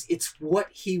because it's what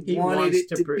he wanted wants it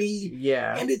to be.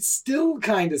 Yeah. And it's still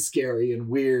kind of scary and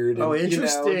weird. Oh, and,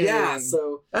 interesting. yeah,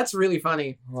 so... That's really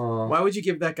funny. Why would you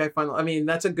give that guy final? I mean,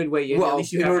 that's a good way. At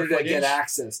least you in have order the to get footage.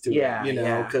 access to Yeah, it,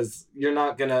 yeah. because you're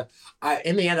not going to...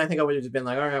 In the end, I think I would have just been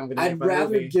like, all right, I'm going to I'd make my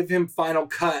rather movie. give him final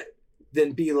cut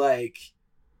than be like...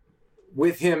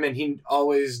 with him and he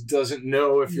always doesn't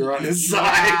know if you're on his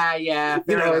side. Yeah, You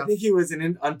fair know, I enough. think he was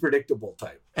an unpredictable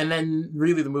type. And then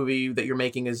really the movie that you're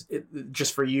making is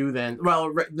just for you then.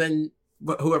 Well, then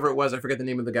whoever it was, I forget the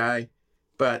name of the guy.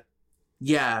 But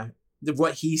yeah,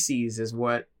 what he sees is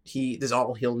what is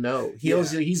all he'll know.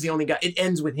 He's the only guy. It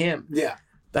ends with him. Yeah.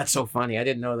 That's so funny. I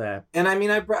didn't know that. And I mean,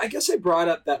 I guess I brought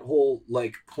up that whole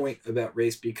like point about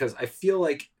race because I feel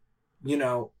like,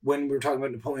 when we were talking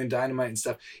about Napoleon Dynamite and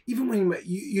stuff, even when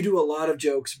you do a lot of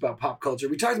jokes about pop culture,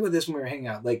 we talked about this when we were hanging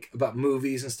out, like about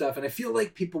movies and stuff. And I feel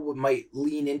like people might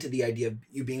lean into the idea of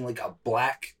you being like a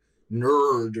black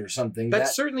nerd or something.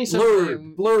 That's certainly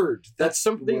something. Blurred. That's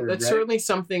something. word, That's right? certainly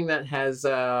something that has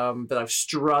that I've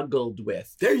struggled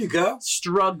with. There you go.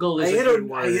 Struggle is I a hit good a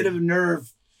word. I hit a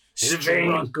nerve.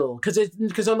 Struggle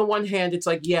because on the one hand it's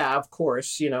like, yeah, of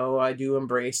course, I do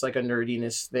embrace like a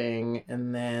nerdiness thing,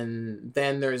 and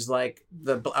then there's like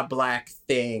a black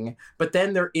thing, but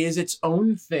then there is its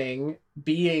own thing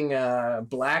being a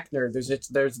black nerd.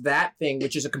 There's that thing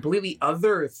which is a completely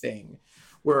other thing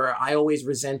where I always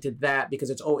resented that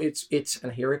because it's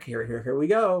and here we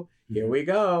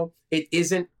go. It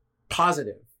isn't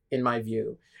positive in my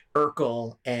view.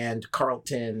 Urkel and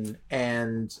Carlton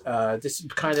and this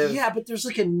kind of but there's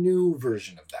like a new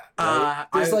version of that. Right?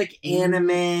 There's like anime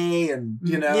and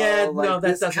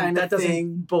that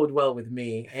doesn't bode well with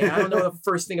me. And I don't know the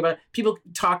first thing about it. People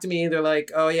talk to me. They're like,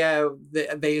 oh yeah,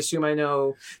 they assume I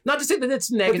know. Not to say that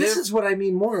it's negative. But this is what I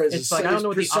mean more. It's like I don't know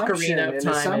what the Ocarina of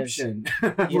Time is.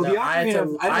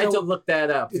 I had to look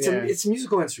that up. It's a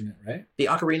musical instrument, right? The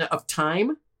Ocarina of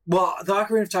Time. Well, the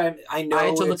Ocarina of Time, I know. I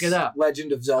had to look it up.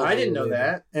 Legend of Zelda. I didn't know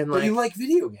that. And but you like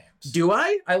video games. Do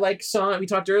I? I like Sonic. We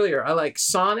talked earlier. I like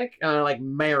Sonic and I like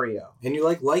Mario. And you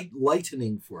like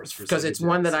Lightning Force because it's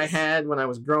one that I had when I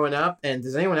was growing up. And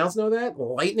does anyone else know that?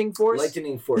 Lightning Force.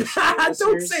 Lightning Force.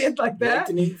 Don't say it like that.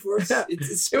 Lightning Force.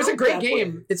 It was a great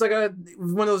game. Way. It's like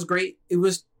one of those great. It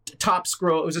was top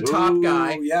scroll. It was a top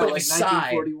guy. Yeah, but like it was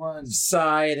 1941.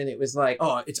 Side, and it was like,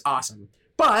 oh, it's awesome.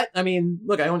 But I mean,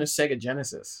 look, I own a Sega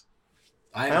Genesis.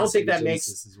 I don't think that makes.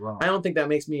 As well. I don't think that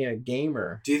makes me a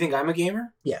gamer. Do you think I'm a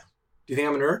gamer? Yeah. Do you think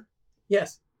I'm a nerd?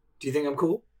 Yes. Do you think I'm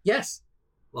cool? Yes.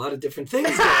 A lot of different things.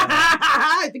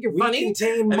 I think you're funny. We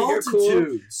contain multitudes.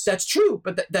 Cool. That's true,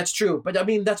 but that's true. But I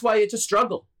mean, that's why it's a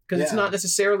struggle because it's not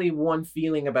necessarily one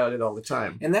feeling about it all the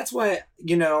time. And that's why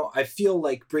I feel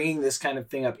like bringing this kind of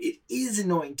thing up. It is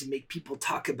annoying to make people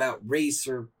talk about race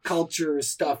or culture or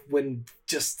stuff when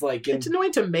just like it's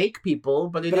annoying to make people,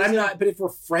 but I'm not. But if we're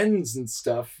friends and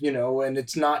stuff, and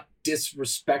it's not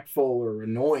disrespectful or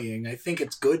annoying, I think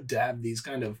it's good to have these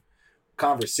kind of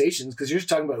conversations because you're just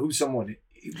talking about who someone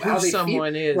Who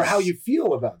someone is. or how you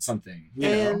feel about something. You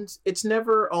know? And it's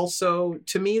never also,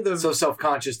 to me, So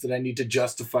self-conscious that I need to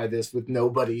justify this with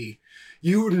nobody.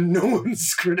 No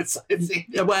one's criticizing.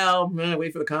 Well,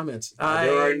 wait for the comments.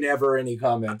 There are never any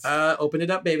comments. Open it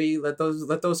up, baby. Let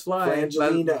those fly.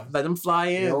 Angelina, let them fly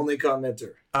in. The only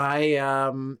commenter.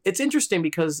 It's interesting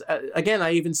because again,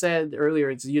 I even said earlier,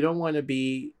 you don't want to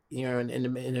be,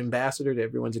 an ambassador to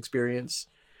everyone's experience,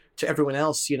 to everyone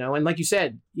else, and like you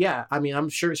said, yeah, I mean, I'm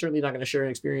certainly not going to share an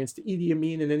experience to Idi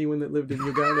Amin and anyone that lived in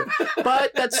Uganda.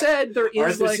 But that said, there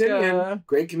is Arthur Simeon,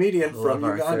 great comedian from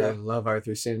Uganda. Love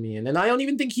Arthur Simeon, and I don't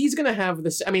even think he's going to have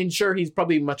this. I mean, sure, he's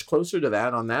probably much closer to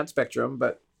that on that spectrum,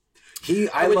 but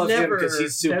I love him because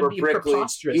he's super prickly.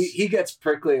 He gets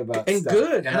prickly about and stuff,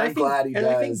 good, and I'm glad he does.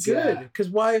 And I think good because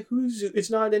why?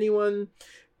 It's not anyone.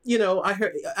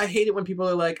 I hate it when people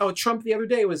are like, oh, Trump the other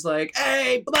day was like,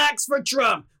 hey, blacks for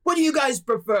Trump. What do you guys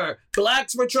prefer?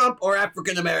 Blacks for Trump or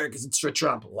African Americans for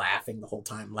Trump? Laughing the whole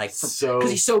time. Like, because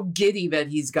he's so giddy that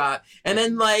he's got. And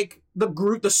then, like,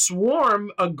 the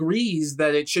swarm agrees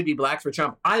that it should be blacks for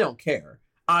Trump. I don't care.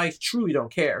 I truly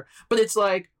don't care. But it's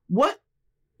like, what?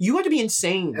 You have to be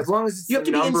insane. As long as it's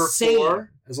the number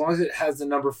 4. As long as it has the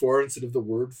number 4 instead of the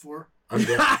word 4. I'm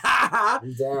down.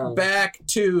 I'm down. Back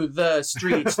to the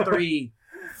streets. 3,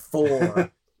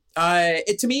 4.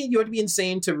 To me, you have to be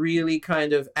insane to really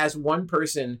kind of, as one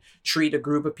person, treat a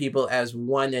group of people as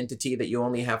one entity that you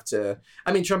only have to.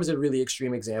 I mean, Trump is a really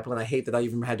extreme example, and I hate that I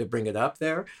even had to bring it up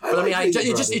there. But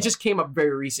it just came up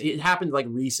very recent. It happened like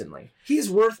recently. He's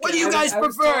worth. What do you guys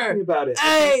prefer? About it.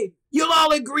 Hey, you'll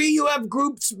all agree. You have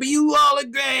groups, but you all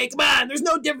agree. Come on, there's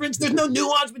no difference. There's no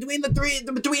nuance between the three.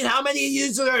 Between how many of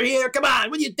you are here. Come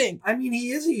on, what do you think? I mean,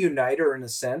 he is a uniter in a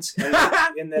sense, in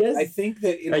that yes. I think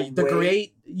that the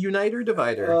great uniter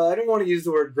divider. I don't want to use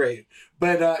the word great,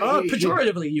 but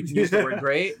pejoratively, you can use the word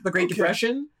great. The Great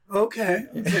Depression. Okay.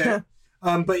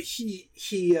 But he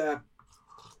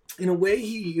in a way,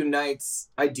 he unites.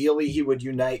 Ideally, he would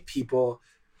unite people.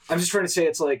 I'm just trying to say,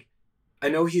 it's like, I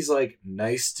know he's like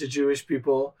nice to Jewish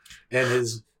people, and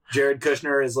his Jared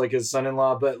Kushner is like his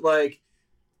son-in-law, but like,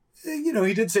 he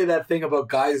did say that thing about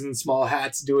guys in small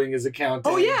hats doing his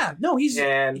accounting. Oh yeah, no, he's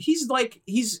cartoonishly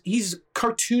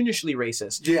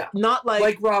racist. Yeah, not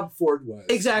like Rob Ford was.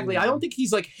 Exactly. I don't think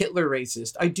he's like Hitler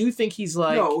racist. I do think he's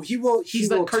like He's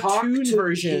the cartoon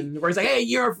version where he's like, hey,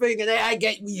 you're a freaking, hey, I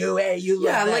get you, hey, you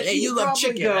love that, hey, you love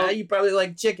chicken, you probably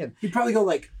like chicken. He'd probably go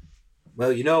like,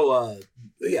 well,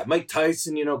 Mike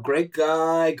Tyson, great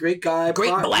guy. Great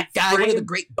black guy. One of the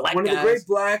great black guys. One of the great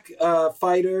black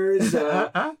fighters.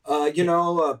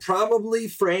 Probably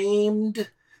framed.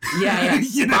 Yeah.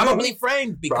 Probably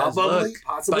framed because possibly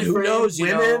but who framed knows?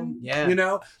 Women.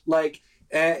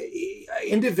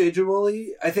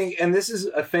 Individually, I think, and this is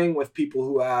a thing with people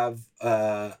who have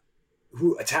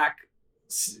who attack.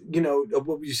 What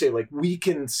would you say? Like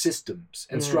weaken systems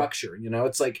and structure.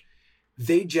 It's like.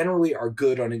 They generally are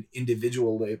good on an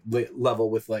individual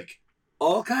level with like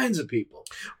all kinds of people.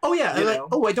 Oh yeah, I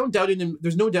don't doubt it.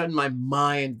 There's no doubt in my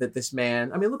mind that this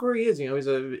man. I mean, look where he is. He's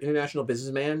an international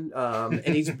businessman, and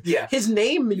he's his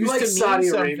name used to mean Saudi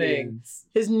something. Arabians.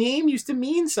 His name used to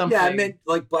mean something. Yeah, I meant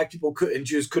like black people and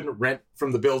Jews couldn't rent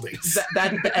from the buildings.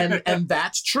 And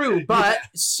that's true. But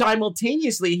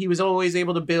simultaneously, he was always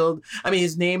able to build. I mean,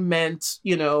 his name meant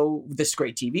this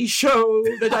great TV show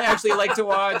that I actually like to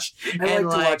watch. I like to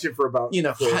watch it for about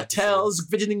hotels,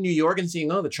 visiting New York and seeing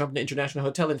the Trump International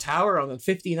Hotel and Tower on the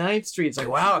 59th Street. It's like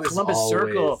Columbus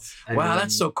Circle. Wow,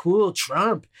 that's so cool.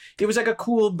 Trump. It was like a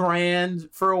cool brand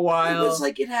for a while. It was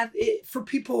like it had for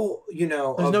people. There's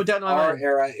no doubt in my mind.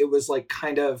 Era, it was like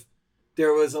kind of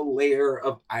there was a layer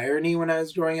of irony when I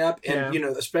was growing up, and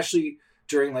especially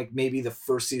during like maybe the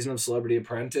first season of Celebrity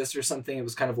Apprentice or something, it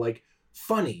was kind of like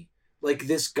funny, like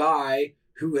this guy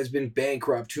who has been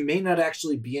bankrupt, who may not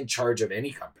actually be in charge of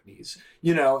any companies,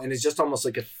 and is just almost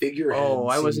like a figurehead. Oh,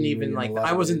 I wasn't even like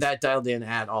I wasn't that dialed in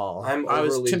at all. He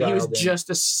was just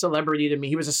a celebrity to me.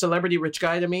 He was a celebrity rich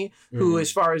guy to me, who,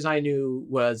 as far as I knew,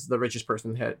 was the richest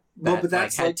person that but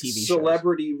that's had like TV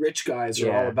celebrity shows. Rich guys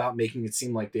are all about making it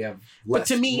seem like they have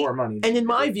more money. And in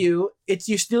my view, it's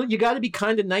you got to be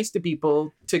kind of nice to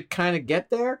people to kind of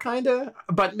get there, kind of.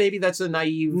 But maybe that's a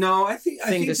naive. No, I think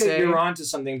that you're onto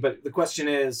something. But the question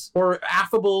is, or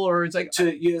affable, or it's like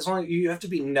as long as you have to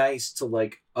be nice to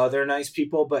like other nice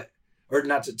people, or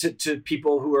not to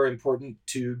people who are important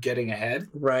to getting ahead,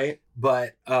 right?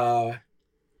 But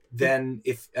then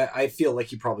if I feel like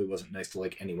he probably wasn't nice to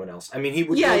like anyone else. I mean, he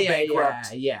would Yeah, go yeah,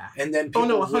 bankrupt, yeah. and then people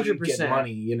wouldn't 100%. get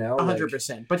money, you know,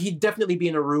 100%. But he'd definitely be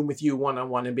in a room with you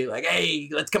one-on-one and be like, "Hey,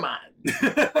 let's come on."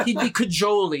 He'd be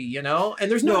cajoli, you know.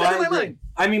 And there's no doubt in my mind.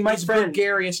 I mean, my He's friend,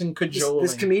 gregarious and cajoling.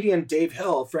 this comedian Dave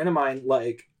Hill, a friend of mine,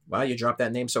 like. Wow, you dropped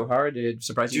that name so hard. It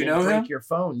surprised Do you you didn't know break him? your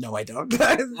phone. No, I don't.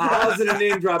 How's it a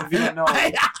name drop if you don't know?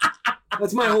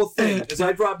 That's my whole thing. Is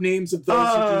I drop names of those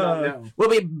who do not know. We'll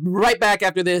be right back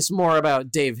after this. More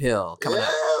about Dave Hill coming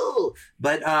up.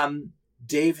 But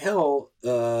Dave Hill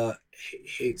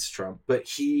hates Trump, but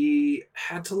he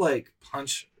had to like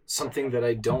punch something that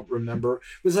I don't remember.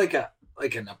 It was like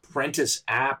an apprentice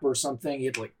app or something. He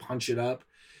had to like punch it up,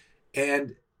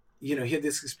 and you know he had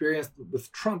this experience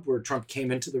with Trump where Trump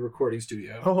came into the recording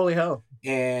studio. Oh, holy hell!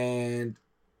 And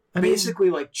basically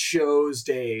like chose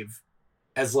Dave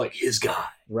as like his guy,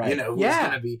 right? You know, who's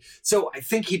gonna be. So I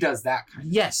think he does that kind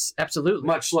of. Yes, absolutely.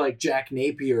 Much like Jack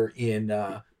Napier in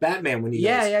Batman when he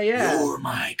goes, "You're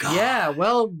my guy." Yeah,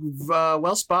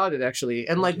 well spotted actually.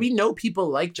 And like we know people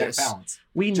like Jack this. Palance.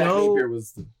 We Jack know Napier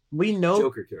was the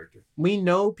Joker character. We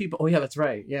know people. Oh yeah, that's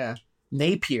right. Yeah,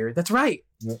 Napier. That's right.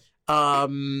 Yep.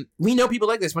 We know people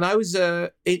like this. When I was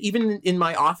even in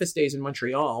my office days in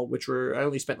Montreal, which were I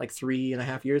only spent like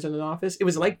 3.5 years in an office, it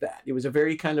was like that. It was a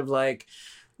very kind of like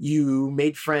you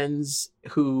made friends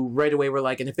who right away were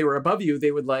like, and if they were above you,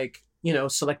 they would like, you know,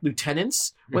 select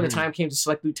lieutenants when the time came to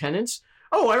select lieutenants.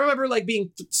 Oh, I remember like being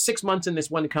 6 months in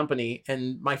this one company,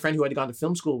 and my friend who I'd gone to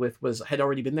film school with had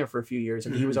already been there for a few years,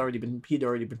 and he'd already been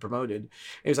promoted. And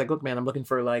he was like, "Look, man, I'm looking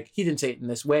for like," he didn't say it in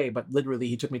this way, but literally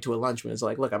he took me to a lunch and was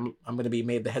like, "Look, I'm going to be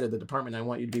made the head of the department. I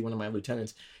want you to be one of my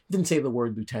lieutenants." He didn't say the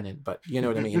word lieutenant, but you know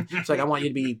what I mean. It's like I want you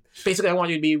to be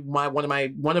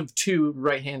one of two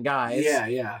right hand guys.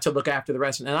 Yeah. To look after the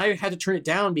rest, and I had to turn it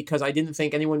down because I didn't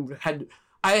think anyone had.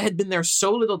 I had been there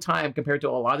so little time compared to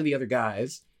a lot of the other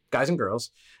guys and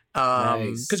girls,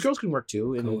 because girls can work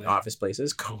too in office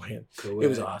places. It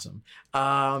was awesome.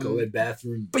 Go-ed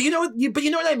bathroom. But you know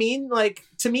what I mean. Like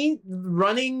to me,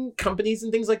 running companies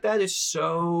and things like that is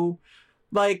so,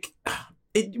 like,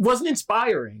 it wasn't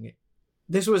inspiring.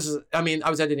 This was, I mean, I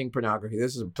was editing pornography.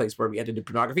 This is a place where we edited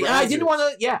pornography. And I didn't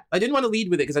want to lead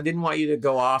with it because I didn't want you to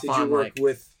go off on. Did you work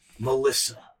with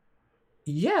Melissa?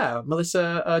 Yeah,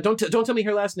 Melissa. Don't tell me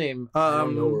her last name. I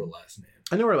don't know her last name.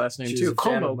 I know her last name too.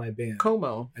 Como. My band.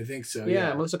 Como. I think so.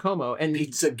 Yeah, Melissa Como. And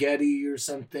Pizzagetti or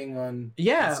something on.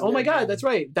 Yeah. Oh my God, that's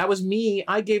right. That was me.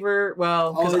 I gave her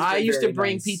because I used to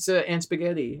bring pizza and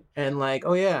spaghetti, and like,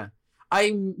 oh yeah.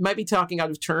 I might be talking out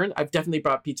of turn. I've definitely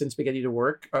brought pizza and spaghetti to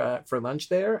work for lunch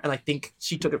there, and I think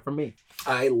she took it from me.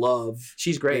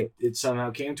 She's great. It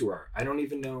somehow came to her. I don't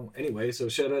even know. Anyway, so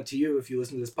shout out to you if you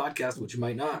listen to this podcast, which you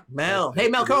might not. Mel. Hey,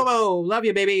 Mel Como. Love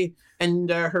you, baby. And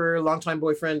her longtime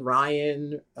boyfriend,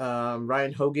 Ryan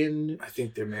Hogan. I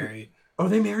think they're married. Are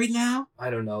they married now? I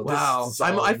don't know. Wow.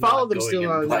 I follow them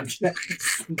still on.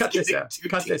 Cut this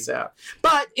out.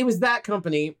 But it was that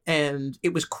company, and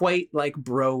it was quite like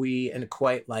bro-y and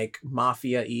quite like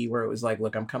mafia-y, where it was like,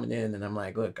 look, I'm coming in, and I'm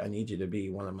like, look, I need you to be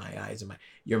one of my eyes, and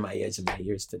you're my eyes and my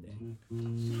ears today.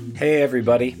 Hey,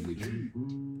 everybody.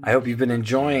 I hope you've been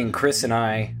enjoying Chris and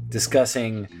I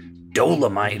discussing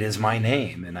Dolomite Is My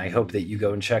Name, and I hope that you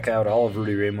go and check out all of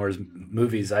Rudy Ray Moore's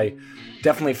movies. I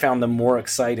definitely found them more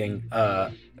exciting. I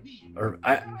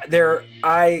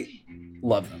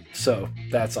love them, so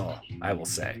that's all I will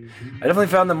say. I definitely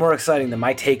found them more exciting than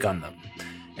my take on them.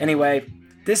 Anyway,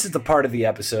 this is the part of the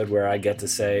episode where I get to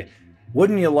say,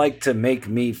 wouldn't you like to make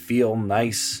me feel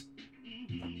nice?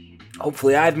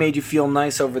 Hopefully I've made you feel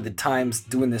nice over the times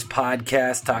doing this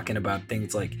podcast, talking about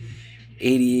things like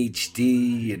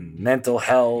ADHD and mental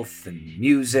health and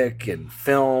music and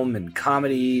film and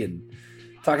comedy and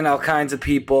talking to all kinds of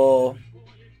people.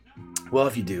 Well,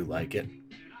 if you do like it,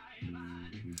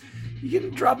 you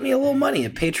can drop me a little money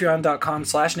at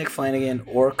patreon.com/Nick Flanagan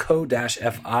or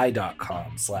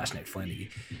ko-fi.com/Nick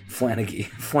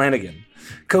Flanagan.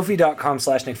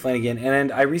 Ko-fi.com/Nick Flanagan.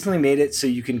 And I recently made it so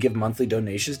you can give monthly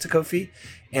donations to Ko-fi.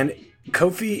 And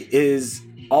Ko-fi is,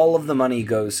 all of the money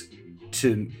goes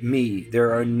to me.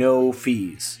 There are no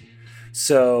fees.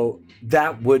 So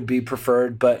that would be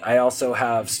preferred, but I also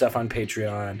have stuff on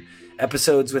Patreon,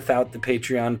 episodes without the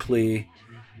Patreon plea,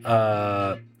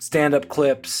 stand-up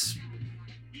clips,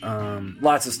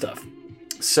 lots of stuff.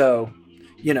 So,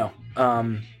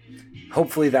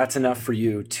 hopefully that's enough for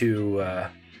you to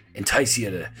entice you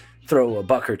to throw a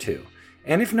buck or two.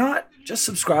 And if not, just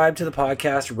subscribe to the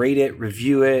podcast, rate it,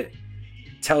 review it,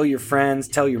 tell your friends,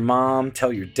 tell your mom,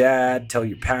 tell your dad, tell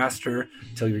your pastor,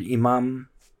 tell your imam.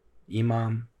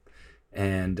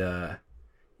 And,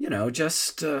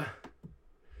 just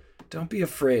don't be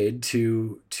afraid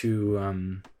to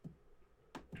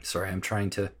sorry, I'm trying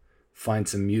to find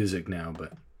some music now,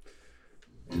 but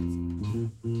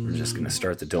we're just going to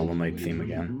start the Dolomite theme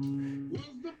again.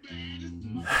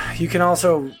 You can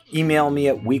also email me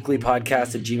at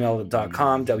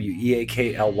weeklypodcast@gmail.com,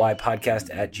 WEAKLY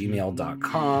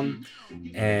podcast@gmail.com,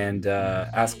 and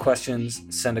ask questions,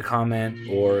 send a comment,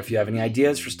 or if you have any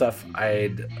ideas for stuff I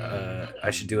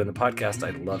should do in the podcast,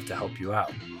 I'd love to help you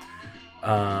out.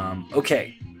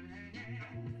 Okay.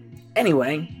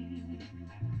 Anyway,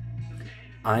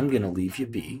 I'm going to leave you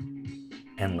be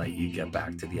and let you get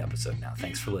back to the episode now.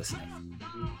 Thanks for listening.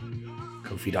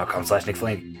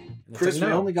 Ko-fi.com/NickFlaney. Chris, we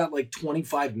only got like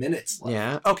 25 minutes left.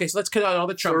 Yeah. Okay, so let's cut out all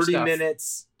the Trump 30 stuff.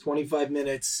 minutes, 25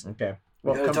 minutes. Okay.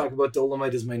 Well, we gotta talk about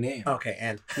Dolomite is my name. Okay,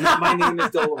 and My name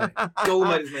is Dolomite.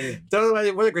 Dolomite is my name.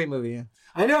 Dolomite, what a great movie. Yeah.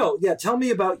 I know. Yeah, tell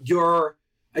me about I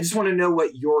just want to know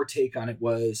what your take on it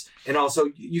was. And also,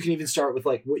 you can even start with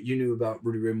like what you knew about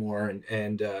Rudy Ray Moore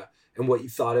and what you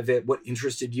thought of it, what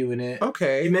interested you in it.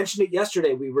 Okay. You mentioned it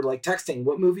yesterday. We were like texting,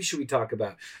 what movie should we talk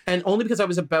about? And only because I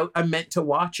meant to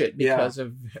watch it because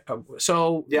of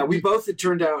so. Yeah, we both, it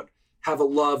turned out, have a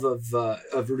love of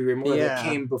Rudy Ray Moore that Yeah.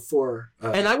 came before.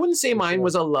 And I wouldn't say mine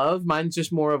was a love. Mine's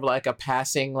just more of like a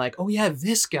passing, like, oh yeah,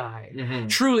 this guy. Mhm.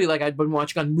 Truly, like I'd been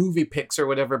watching on Movie Picks or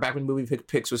whatever back when Movie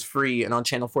Picks was free and on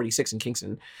Channel 46 in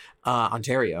Kingston,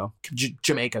 Ontario,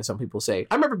 Jamaica. Some people say.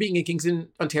 I remember being in Kingston,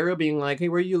 Ontario, being like, "Hey,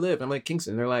 where do you live?" I'm like,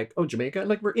 "Kingston." They're like, "Oh, Jamaica." I'm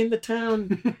like, "We're in the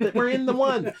town. We're in the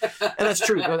one," and that's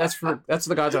true. That's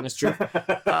the God's honest truth.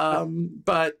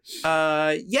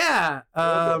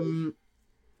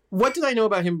 What did I know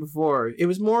about him before? It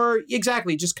was more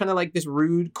exactly just kind of like this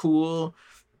rude, cool,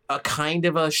 kind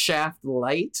of a Shaft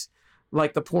light,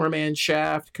 like the poor man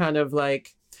Shaft, kind of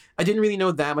like. I didn't really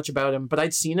know that much about him, but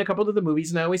I'd seen a couple of the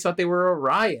movies and I always thought they were a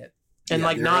riot. And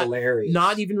like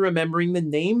not even remembering the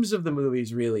names of the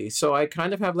movies really. So I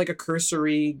kind of have like a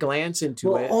cursory glance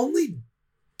into it. Only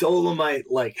Dolomite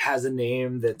like has a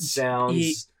name that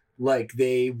sounds like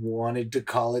they wanted to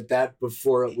call it that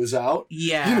before it was out.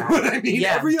 Yeah. You know what I mean?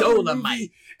 Yeah,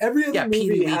 Dolomite. Every other movie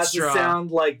Petey has to Wheatstraw.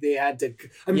 sound like they had to.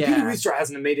 I mean, Yeah. Petey Wheatstraw has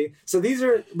an amazing. So these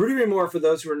are Rudy Ray Moore. For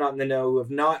those who are not in the know, who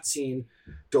have not seen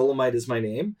Dolomite is My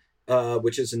Name,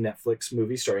 which is a Netflix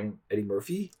movie starring Eddie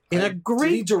Murphy. In a Did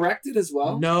great. he direct it as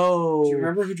well? No. Do you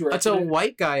remember who directed That's a it?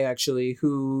 white guy actually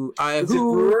who Is it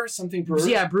Brewer? Something Brewer?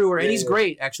 Yeah, Brewer, and Yeah, he's yeah.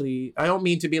 great. Actually, I don't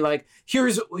mean to be like.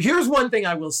 Here's one thing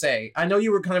I will say. I know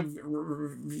you were kind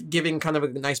of giving kind of a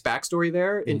nice backstory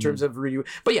there in terms of Rudy,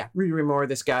 but yeah, Rudy Ray Moore,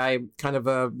 this guy, kind of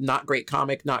a not great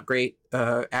comic, not great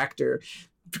actor,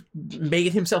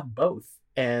 made himself both.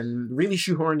 And really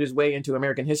shoehorned his way into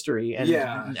American history and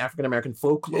African American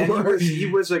folklore. And he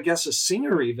was, I guess, a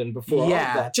singer even before all of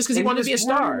that. Just because he And wanted to be a was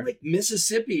born star. in, like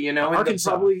Mississippi, you know, Arkansas.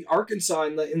 probably Arkansas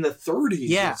in the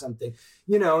 30s or something.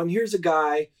 You know, and here's a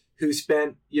guy who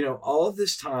spent, you know, all of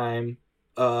this time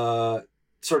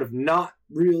sort of not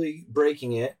really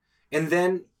breaking it. And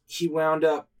then he wound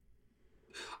up,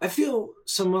 I feel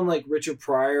someone like Richard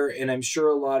Pryor, and I'm sure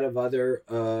a lot of other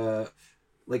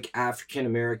like African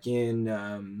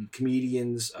American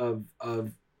comedians of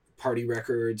Party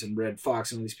Records and Red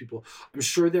Fox and all these people. I'm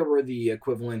sure there were the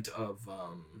equivalent of,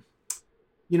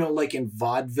 you know, like in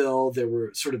vaudeville, there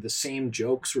were sort of the same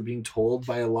jokes were being told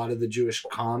by a lot of the Jewish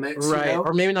comics, Right, you know?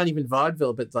 or maybe not even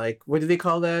vaudeville, but like, what do they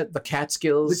call that? The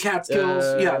Catskills? The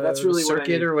Catskills, yeah, that's really what I circuit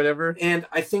mean. or whatever. And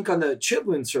I think on the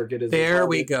Chitlin circuit, as they There called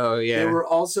we it, go. Yeah, they were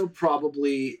also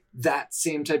probably that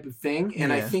same type of thing.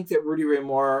 And I Yeah. think that Rudy Ray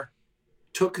Moore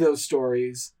took those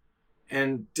stories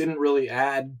and didn't really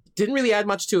add. didn't really add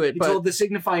much to it, He but told The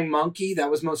Signifying Monkey,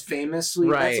 that was most famously.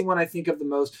 That's Right. the one I think of the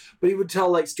most. But he would tell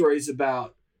like stories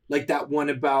about, like that one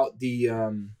about the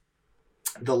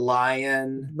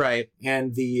lion right,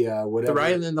 and the whatever. the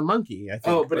lion and the monkey. I think.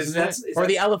 Oh, but wasn't is or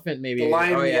the elephant maybe? the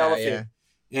lion Oh, and the yeah, elephant.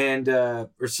 And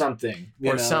or something.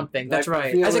 you Or know? something. That's I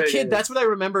right. feel As a it kid, is. that's what I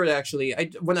remembered. Actually,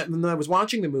 when I was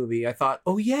watching the movie, I thought,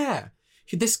 oh yeah,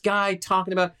 this guy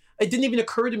talking about. It didn't even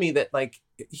occur to me that like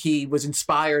he was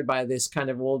inspired by this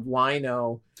kind of old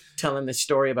wino telling this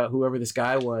story about whoever this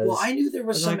guy was. Well, I knew there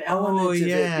was I was some like, element oh, of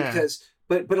yeah. it because,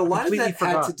 but a lot of Completely that had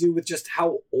forgot. to do with just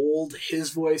how old his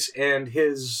voice and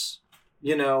his,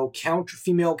 you know,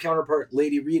 female counterpart,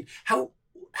 Lady Reed, how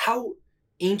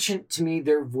ancient to me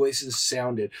their voices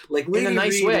sounded. Like Lady in a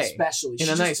nice Reed way, especially. in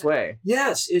a nice way.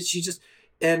 Yes, she just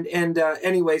and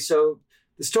anyway, so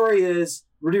the story is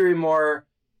Rudy Ray Moore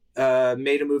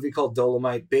made a movie called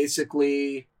Dolomite.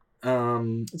 Basically,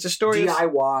 It's a story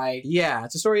DIY. Yeah,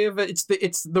 it's a story of it's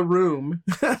the Room.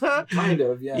 Kind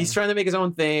of, yeah. He's trying to make his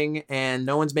own thing, and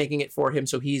no one's making it for him,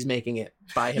 so he's making it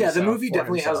by himself. Yeah, the movie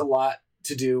definitely has a lot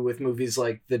to do with movies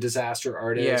like The Disaster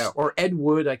Artist. Yeah, or Ed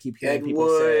Wood. I keep hearing people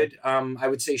say. I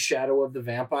would say Shadow of the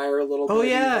Vampire a little bit. Oh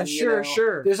yeah, even,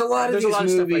 sure. There's a lot of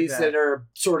these movies like that are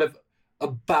sort of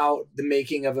about the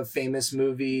making of a famous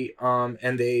movie,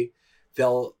 and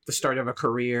they'll the start of a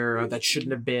career that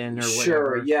shouldn't have been, or whatever.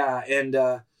 Sure, yeah,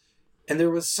 and there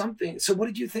was something. So, what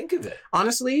did you think of it?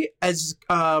 Honestly, as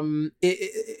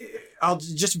I'll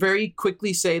just very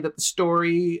quickly say that the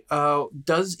story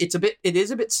it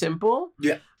is a bit simple.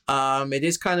 Yeah. It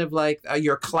is kind of like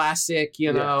your classic,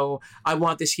 I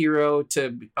want this hero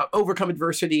to overcome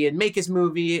adversity and make his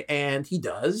movie, and he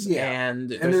does. Yeah.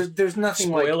 And there's nothing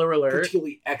spoiler alert,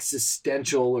 particularly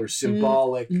existential or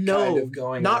symbolic kind of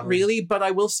going on. Not really, but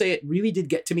I will say it really did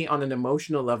get to me on an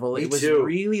emotional level. Me it was too.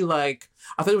 really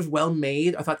I thought it was well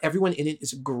made. I thought everyone in it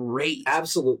is great.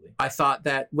 Absolutely. I thought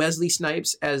that Wesley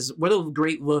Snipes, what a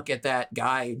great look at that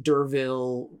guy,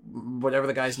 Derville, whatever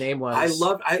the guy's name was.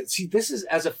 This is,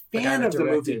 as a fan of the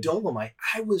movie Dolomite,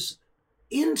 I was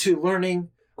into learning,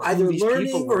 either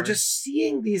learning or just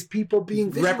seeing these people being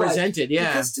represented. Yeah.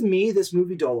 Because to me, this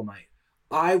movie Dolomite,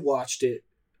 I watched it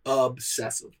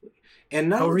obsessively. And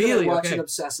not only did I watch it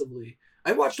obsessively,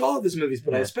 I watched all of his movies,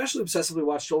 but I especially obsessively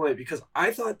watched Dolomite because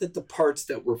I thought that the parts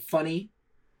that were funny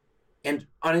and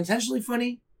unintentionally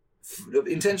funny,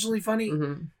 intentionally funny,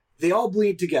 they all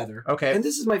bleed together. Okay. And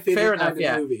this is my favorite kind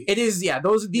of movie. It is,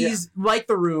 like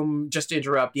The Room, just to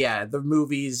interrupt,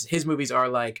 his movies are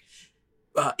like,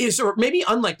 or maybe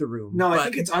unlike The Room. No, I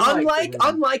think it's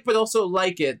unlike, but also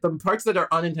like it. The parts that are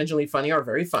unintentionally funny are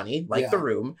very funny, like The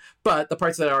Room. But the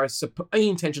parts that are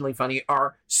unintentionally funny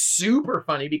are super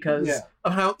funny because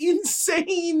of how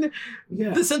insane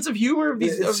the sense of humor of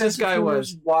this guy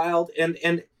was. Wild,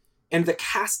 and the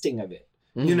casting of it,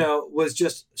 was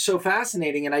just so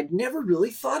fascinating. And I'd never really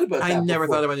thought about that. I never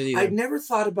thought about it either. I'd never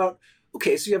thought about.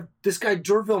 Okay, so you have this guy,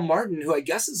 Derville Martin, who I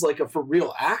guess is like a for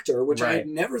real actor, which I had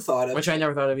never thought of. Which I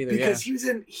never thought of either, because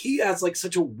he has like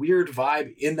such a weird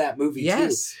vibe in that movie, too.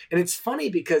 And it's funny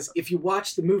because if you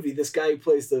watch the movie, this guy who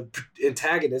plays the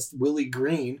antagonist, Willie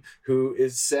Green, who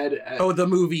is said... the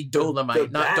movie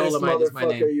Dolomite, not Dolomite is my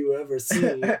name. The you ever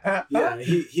seen.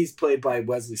 He's played by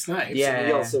Wesley Snipes. Yeah. And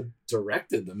he also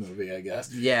directed the movie, I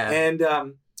guess. Yeah.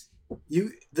 And...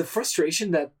 the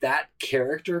frustration that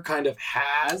character kind of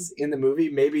has in the movie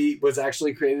maybe was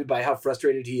actually created by how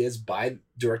frustrated he is by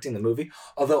directing the movie.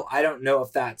 Although I don't know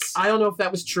if that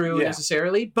was true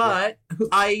necessarily, but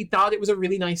I thought it was a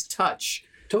really nice touch.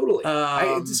 Totally.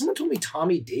 Someone told me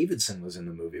Tommy Davidson was in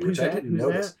the movie, which I didn't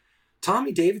notice.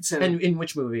 Tommy Davidson. And in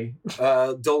which movie?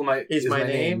 Dolomite is my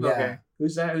name. Yeah. Okay.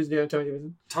 Who's that? Who's doing Tommy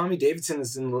Davidson? Tommy Davidson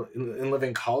is in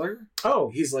Living Color. Oh.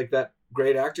 He's like that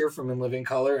great actor from In Living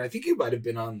Color. I think he might have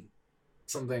been on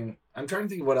something. I'm trying to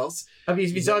think of what else.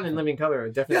 He's on In Living Color,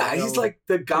 definitely. Yeah, he's like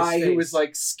the guy who was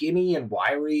like skinny and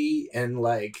wiry and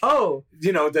like the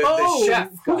chef.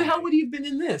 Who the hell would he have been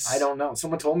in this? I don't know.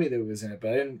 Someone told me that he was in it,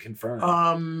 but I didn't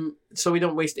confirm. So we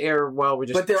don't waste air while we're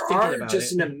just. But there are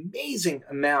just an amazing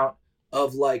amount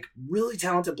of like really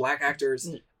talented black actors,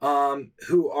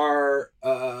 who are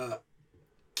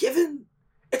given.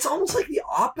 It's almost like the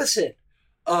opposite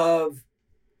of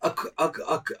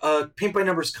a paint by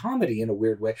numbers comedy in a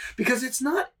weird way, because it's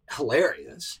not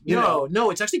hilarious. No,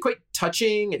 it's actually quite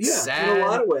touching. It's sad in a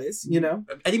lot of ways.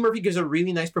 Eddie Murphy gives a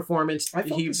really nice performance.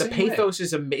 The pathos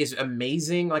is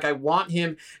amazing. Like I want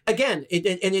him again.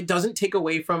 It doesn't take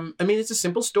away from. I mean, it's a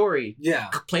simple story. Yeah,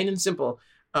 plain and simple.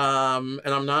 And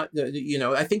I'm not.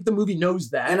 I think the movie knows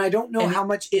that. And I don't know how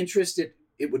much interest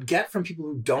it would get from people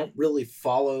who don't really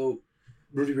follow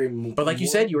Rudy Ray Moore. But like you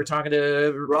said, you were talking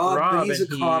to Rob, but he's a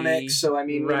comic, so I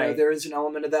mean, there is an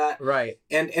element of that, right?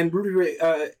 And Rudy Ray,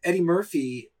 Eddie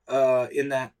Murphy, in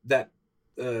that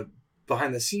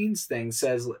behind the scenes thing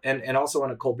says, and also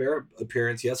on a Colbert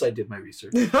appearance. Yes, I did my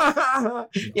research.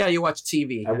 Yeah, you watch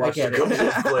TV. I watched a couple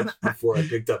of clips before I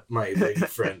picked up my lady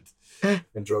friend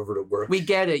and drove her to work. We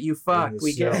get it. You fuck.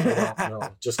 We get it. No,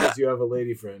 just because you have a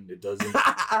lady friend, it doesn't.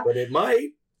 But it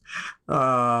might.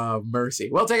 Mercy.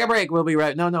 We'll take a break. We'll be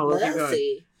right. No, we'll keep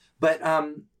going. But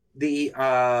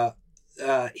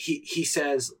he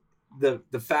says the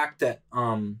fact that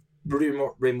Rudy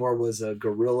Ray Moore was a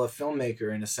guerrilla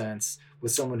filmmaker in a sense,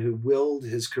 was someone who willed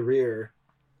his career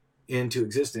into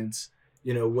existence,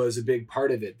 was a big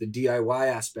part of it, the DIY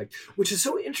aspect, which is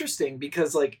so interesting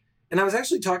because and I was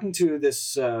actually talking to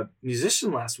this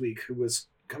musician last week who was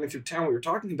coming through town. We were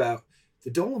talking about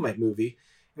the Dolomite movie,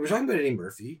 and we were talking about Eddie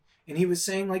Murphy, And he was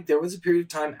saying, like, there was a period of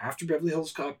time after Beverly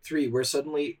Hills Cop 3 where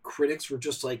suddenly critics were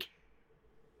just, like,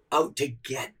 out to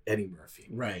get Eddie Murphy.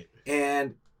 Right.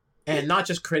 And not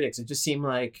just critics. It just seemed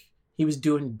like he was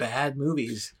doing bad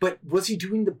movies. But was he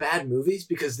doing the bad movies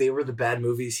because they were the bad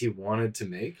movies he wanted to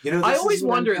make? You know, I always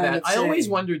wondered that. I always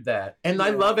wondered that. And Yeah. I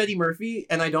love Eddie Murphy,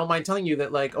 and I don't mind telling you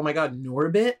that, like, oh my God,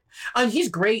 Norbit. He's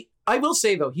great. I will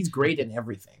say, though, he's great in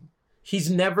everything. He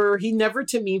never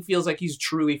to me feels like he's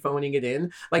truly phoning it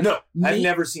in. Like, no, I've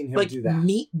never seen him do that.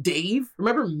 Meet Dave.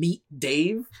 Remember Meet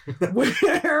Dave?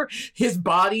 Where his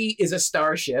body is a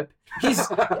starship. He's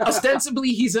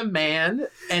ostensibly he's a man,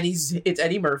 and it's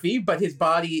Eddie Murphy, but his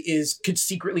body could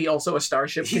secretly also a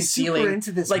starship He's concealing super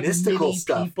into this like mystical mini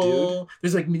stuff, people. dude.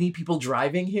 There's like mini people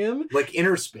driving him. Like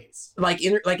inner space. Like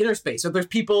inner space. So there's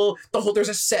people. There's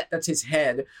a set that's his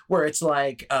head where it's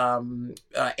like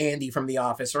Andy from The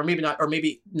Office, or maybe not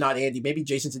Andy, maybe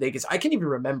Jason Sudeikis. I can't even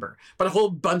remember, but a whole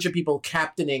bunch of people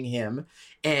captaining him,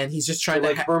 and he's just trying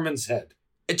Like to Herman's head.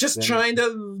 trying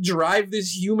to drive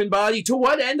this human body to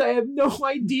what end? I have no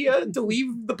idea. To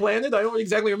leave the planet, I don't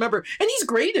exactly remember. And he's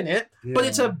great in it, but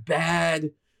it's a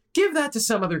bad. Give that to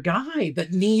some other guy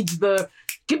that needs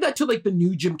give that to like the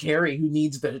new Jim Carrey who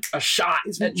needs a shot.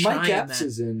 Mike Epps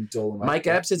is in Dolomite. Mike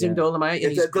Epps is in Dolomite,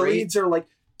 and he's the great. leads are like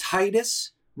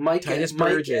Titus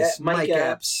Burgess, Mike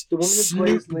Epps, the woman who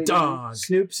plays Snoop Dogg,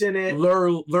 Snoop's in it.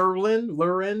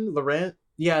 Laurent.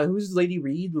 Yeah, who's Lady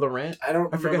Reed? Laurent. I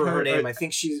forget remember her name. I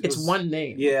think it's one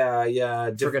name. Yeah.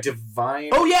 Divine.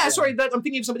 Oh yeah, sorry. I'm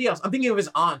thinking of somebody else. I'm thinking of his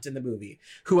aunt in the movie,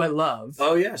 who I love.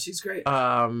 Oh yeah, she's great.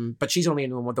 But she's only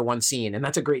in the one scene, and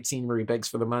that's a great scene where he begs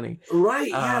for the money. Right.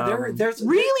 Yeah. There's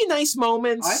really nice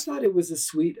moments. I thought it was a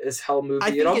sweet as hell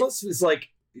movie. It almost was like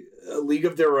A League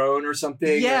of Their Own or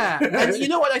something. Yeah. And you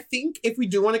know what? I think if we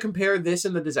do want to compare this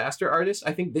and The Disaster Artist,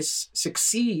 I think this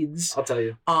succeeds. I'll tell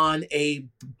you. On a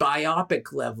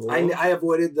biopic level. I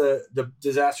avoided the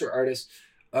Disaster Artist.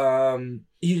 You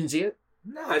didn't see it?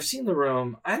 No, I've seen The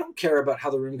Room. I don't care about how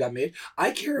The Room got made.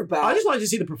 I care about. I just wanted to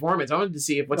see the performance. I wanted to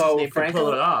see if what's his name could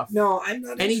pull it off. No, I'm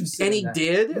not. And he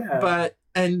did, yeah.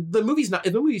 and the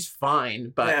movie's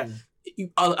fine, but. Yeah.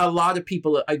 A lot of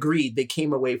people agreed. They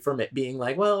came away from it being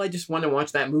like, well, I just want to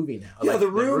watch that movie now. Yeah, like, The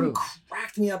Room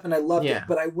cracked me up and I loved it,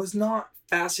 but I was not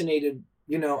fascinated.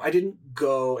 You know, I didn't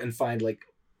go and find like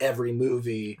every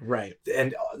movie. Right.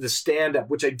 And the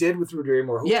stand-up, which I did with Rudy Ray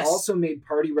Moore, who also made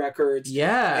Party Records.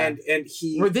 Yeah. And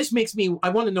he... Where this makes me... I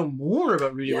want to know more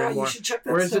about Rudy Ray Moore. You should check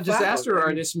that Whereas stuff The Disaster out.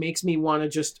 Artist makes me want to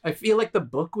just... I feel like the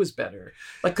book was better.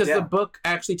 Like, because the book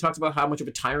actually talks about how much of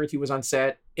a tyrant he was on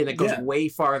set, and it goes way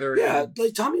farther. Yeah,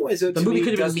 like Tommy Wiseau, the movie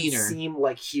could have been meaner. Seem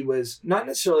like he was... Not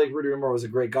necessarily like Rudy Ray Moore was a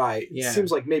great guy. Yeah. It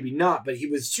seems like maybe not, but he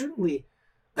was certainly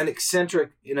an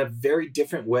eccentric in a very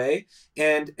different way.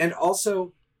 And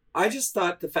also... I just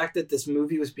thought the fact that this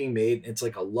movie was being made, it's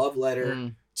like a love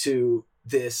letter to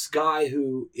this guy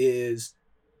who is,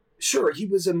 sure, he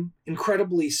was an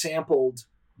incredibly sampled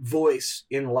voice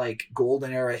in like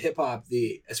golden era hip hop,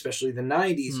 especially the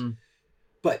 90s,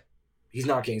 but he's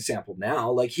not getting sampled now.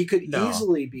 Like he could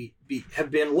easily have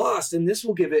been lost, and this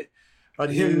will give it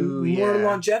more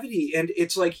longevity. And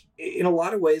it's like, in a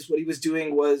lot of ways, what he was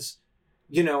doing was,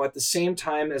 you know, at the same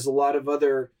time as a lot of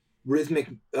other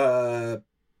rhythmic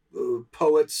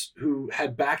poets who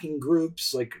had backing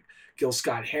groups like Gil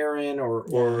Scott-Heron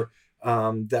or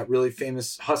that really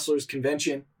famous Hustlers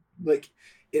Convention. Like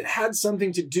it had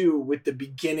something to do with the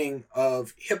beginning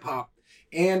of hip hop,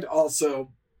 and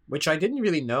also, which I didn't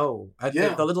really know.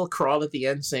 The little crawl at the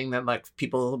end saying that like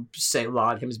people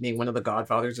laud him as being one of the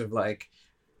godfathers of like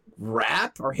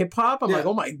rap or hip hop. I'm like,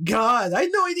 oh my God, I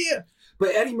had no idea.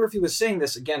 But Eddie Murphy was saying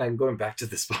this again. I'm going back to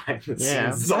this behind the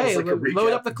scenes. Hey, like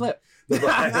load up the clip.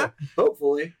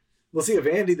 Hopefully, we'll see if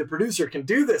Andy, the producer, can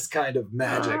do this kind of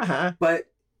magic. But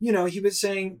you know, he was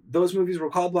saying those movies were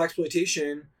called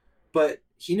blaxploitation, but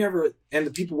he never, and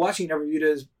the people watching never viewed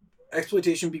it as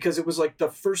exploitation because it was like the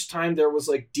first time there was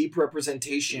like deep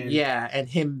representation. Yeah, and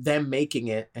them making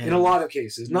it. And... in a lot of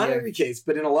cases. Not every case,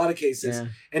 but in a lot of cases. Yeah.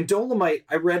 And Dolomite,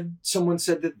 I read someone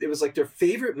said that it was like their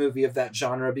favorite movie of that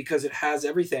genre because it has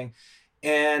everything.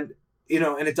 And, you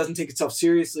know, and it doesn't take itself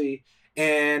seriously.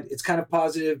 And it's kind of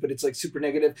positive, but it's like super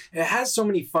negative. And it has so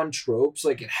many fun tropes.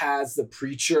 Like it has the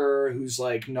preacher who's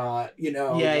like not, you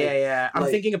know. Yeah. I'm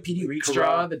thinking of Petey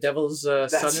Reekstraw, the devil's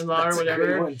son-in-law or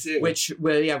whatever.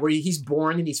 Where he's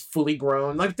born and he's fully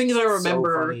grown. Like things I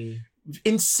remember. So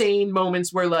insane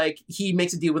moments where like he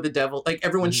makes a deal with the devil. Like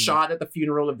everyone's shot at the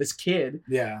funeral of this kid.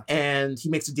 Yeah. And he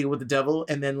makes a deal with the devil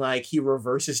and then like he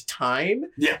reverses time.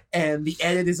 Yeah. And the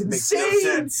edit is insane. Makes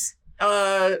no sense.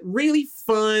 really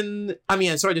fun. I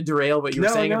mean, I'm sorry to derail what you were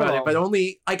saying about it, but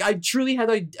only like I truly had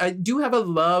I do have a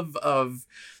love of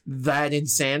that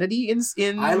insanity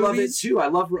in I movies. love it too. I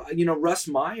love Russ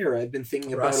Meyer. I've been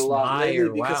thinking about it a lot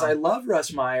lately because I love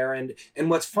Russ Meyer, and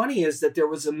what's funny is that there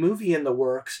was a movie in the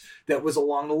works that was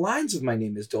along the lines of My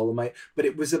Name is Dolemite, but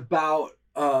it was about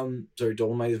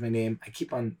Dolemite is my name. I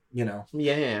keep on and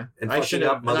fucking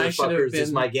up motherfuckers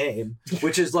is my game,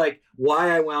 which is like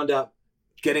why I wound up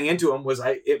getting into him. Was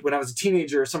when I was a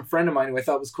teenager, some friend of mine who I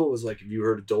thought was cool was like, have you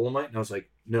heard of Dolemite? And I was like,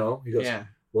 no. He goes,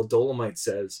 well, Dolemite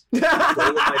says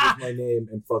Dolemite is my name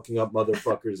and fucking up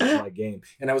motherfuckers is my game.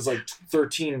 And I was like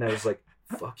 13 and I was like,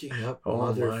 fucking up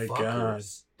motherfuckers. My God.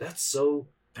 That's so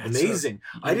amazing.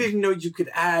 I didn't know you could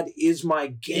add is my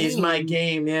game. Is my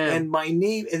game, yeah. And my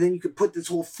name, and then you could put this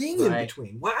whole thing in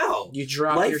between. Wow. You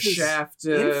drop your shaft.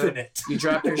 Infinite. You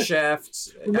drop your shaft.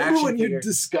 Remember when you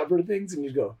discover things and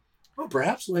you go, oh,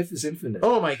 perhaps life is infinite.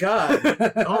 Oh my God.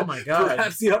 Oh my God.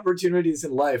 Perhaps the opportunities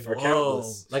in life are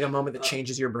countless. Like a moment that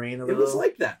changes your brain a little. It was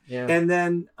like that. Yeah. And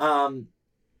then,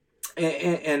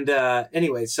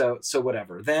 anyway, so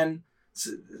whatever. Then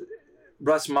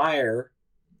Russ Meyer,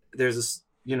 there's this,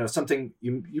 something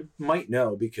you might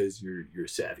know because you're a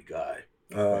savvy guy.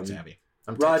 I'm savvy.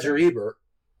 Roger Ebert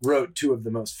wrote two of the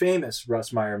most famous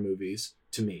Russ Meyer movies,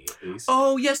 to me at least.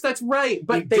 Oh yes, that's right.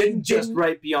 But they didn't just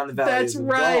write Beyond the Valley of the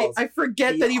Dolls. I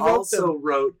forget that he also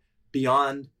wrote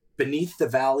Beneath the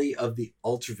Valley of the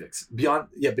Ultravixen.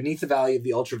 Beneath the Valley of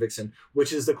the Ultravixen,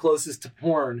 which is the closest to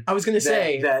porn. I was going to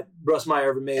say that Russ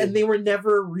Meyer ever made, and they were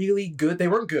never really good. They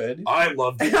weren't good. I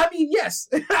loved it. I mean, yes,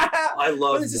 I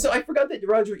loved it. So I forgot that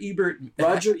Roger Ebert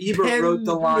wrote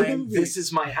the line, "This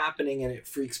is my happening, and it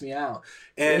freaks me out."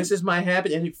 And this is my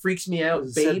habit, and it freaks me out.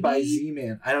 Baby, said by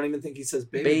Z-Man. I don't even think he says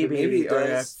baby. Maybe it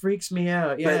does. Freaks me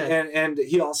out. Yeah, but, and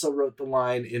he also wrote the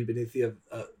line in Beneath the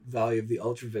Valley of the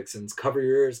Ultravixens. Cover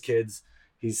your ears, kids.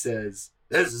 He says,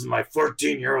 "This is my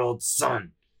 14-year-old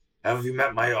son. Have you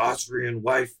met my Austrian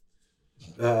wife?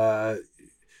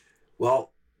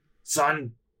 Well,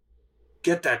 son,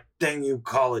 get that thing you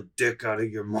call a dick out of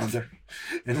your mother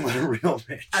and let a real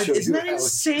man show Isn't that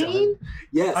insane?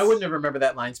 Yes. I wouldn't have remembered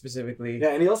that line specifically.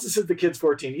 Yeah, and he also said the kid's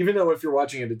 14, even though if you're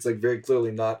watching it, it's like very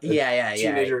clearly not a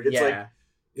teenager. It's like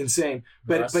insane.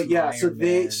 But yeah,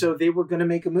 so they were going to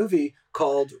make a movie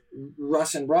called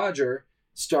Russ and Roger,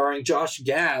 starring Josh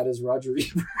Gad as Roger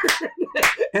Ebert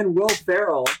and Will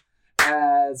Ferrell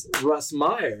as Russ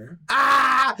Meyer.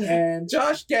 And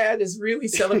Josh Gad is really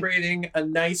celebrating a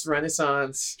nice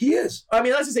renaissance. He is. I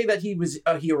mean, let's just say that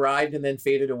he arrived and then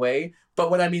faded away. But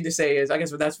what I mean to say is, I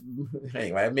guess that's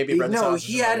anyway. Maybe renaissance. No,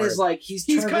 he had his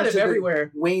he's kind of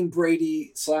everywhere. Wayne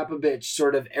Brady slap a bitch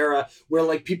sort of era where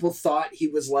like people thought he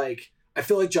was like. I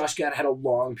feel like Josh Gad had a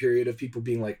long period of people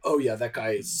being like, "Oh yeah, that guy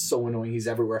is so annoying. He's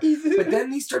everywhere." But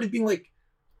then he started being like,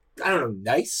 I don't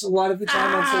know, nice a lot of the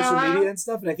time on social media and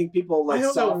stuff. And I think people like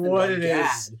softened on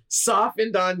Gad.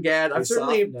 Softened on Gad.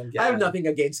 I have nothing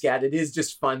against Gad. It is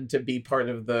just fun to be part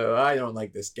of I don't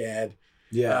like this Gad.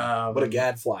 Yeah. What a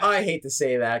gadfly. I hate to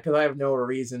say that because I have no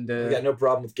reason to. You got no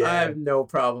problem with Gad. I have no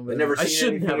problem with I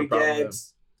shouldn't have a problem with him.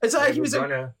 It's like he was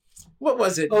what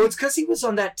was it? Oh, it's because he was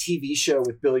on that TV show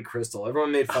with Billy Crystal.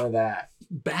 Everyone made fun of that.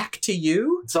 Back to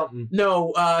You? Something.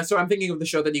 No, so I'm thinking of the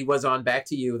show that he was on, Back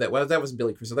to You. That wasn't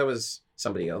Billy Crystal. That was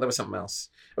somebody else. That was something else.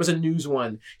 It was a news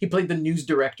one. He played the news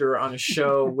director on a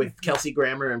show with Kelsey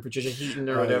Grammer and Patricia Heaton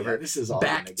or whatever. Yeah, this is all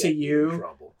Back to You.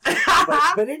 Trouble.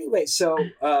 but anyway, so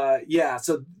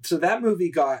that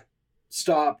movie got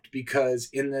stopped because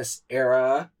in this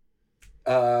era,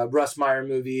 Russ Meyer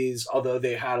movies, although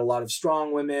they had a lot of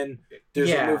strong women, there's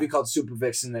a movie called Super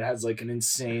Vixen that has like an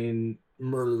insane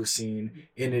murder scene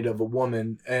in it of a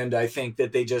woman, and I think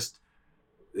that they just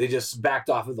backed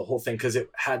off of the whole thing because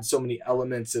it had so many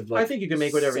elements of like. I think you can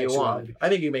make whatever you want. I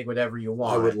think you can make whatever you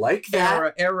want. I would like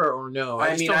that. Era or no.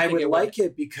 I mean, I would like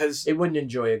it because it wouldn't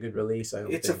enjoy a good release.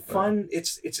 It's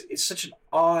such an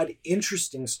odd,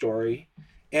 interesting story,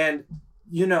 and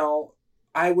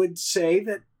I would say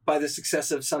that. By the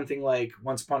success of something like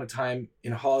Once Upon a Time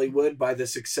in Hollywood, by the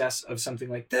success of something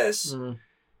like this, or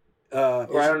I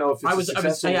don't know if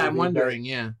it's I'm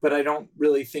wondering, but I don't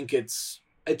really think it's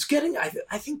getting.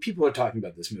 I think people are talking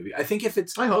about this movie. I think if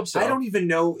it's, I hope so. I don't even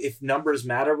know if numbers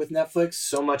matter with Netflix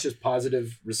so much as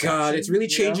positive reception. God, it's really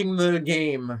changing the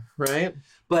game, right?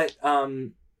 But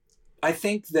I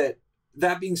think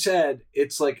that being said,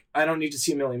 it's like I don't need to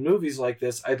see a million movies like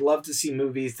this. I'd love to see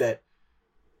movies that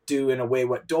do in a way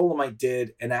what Dolemite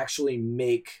did and actually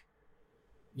make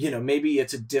maybe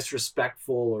it's a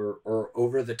disrespectful or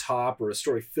over the top or a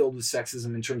story filled with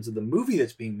sexism in terms of the movie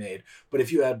that's being made. But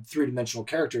if you had 3-dimensional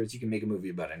characters, you can make a movie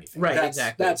about anything. Right,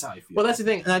 exactly. That's how I feel. Well, that's the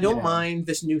thing. And I don't mind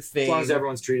this new thing. As long as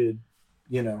everyone's treated,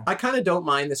 I kind of don't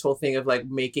mind this whole thing of like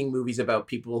making movies about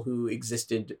people who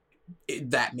existed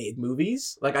that made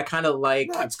movies. Like I kind of like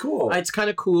that's cool. It's kind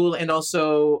of cool, and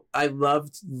also I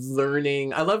loved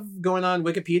learning. I love going on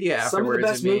Wikipedia afterwards. Some of the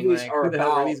best and being movies like, are who the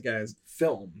hell about are these guys?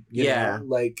 Film, you know?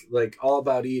 like All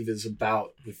About Eve is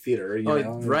about the theater.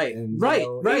 Right.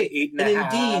 Eight and a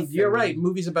Half, indeed, you're right.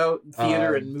 Movies about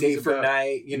theater and movies Day for about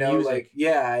Night. music.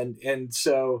 and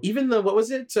so even the what was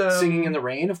it? Singing in the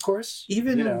Rain, of course.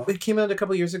 Even it came out a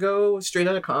couple years ago. Straight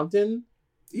Outta Compton.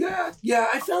 Yeah.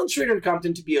 I found Straight Outta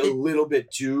Compton to be a little bit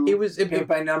too. It was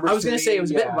by numbers. I was gonna say it was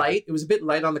a bit light. It was a bit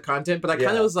light on the content, but I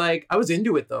kind of was like, I was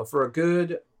into it though for a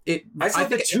good. I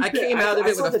came out of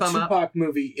it with a thumb up. I saw the Tupac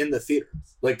movie in the theater,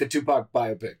 like the Tupac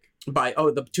biopic.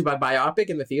 The Tupac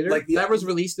biopic in the theater. Like that was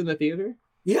released in the theater.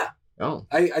 Yeah. Oh.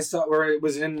 I saw where it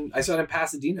was in. I saw it in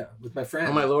Pasadena with my friend.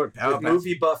 Oh my lord! With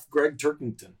movie buff Greg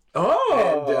Turkington.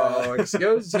 Oh,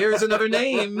 excuse. Here's another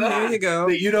name. Here you go.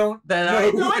 That you don't.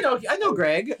 I know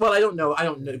Greg. Well, I don't know.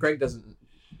 Greg doesn't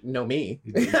know me.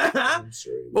 I'm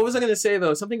sorry. What was I going to say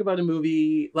though? Something about a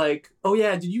movie like, oh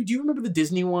yeah, do you remember the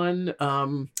Disney one?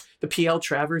 The P.L.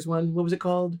 Travers one. What was it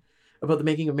called? About the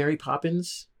making of Mary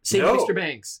Poppins. Saving Mr.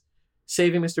 Banks.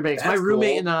 That's my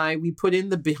roommate and I, we put in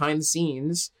the behind the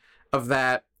scenes of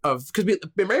that because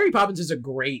Mary Poppins is a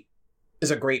great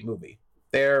movie.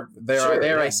 There.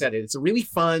 I said it. It's a really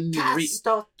fun. Cast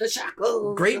off the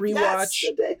shackles. Great rewatch.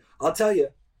 I'll tell you,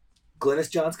 Glynis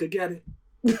Johns could get it.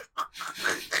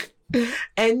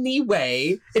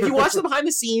 Anyway, if you watch the behind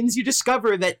the scenes, you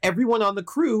discover that everyone on the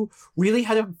crew really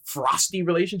had a frosty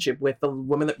relationship with the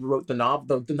woman that wrote the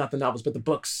novel, not the novels, but the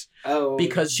books. Oh,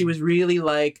 because she was really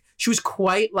quite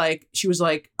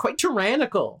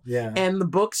tyrannical. Yeah, and the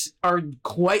books are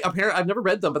quite apparent. I've never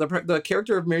read them, but the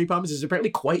character of Mary Poppins is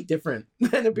apparently quite different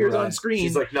than appears on screen.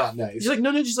 She's like not nice. She's like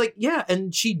no. She's like yeah,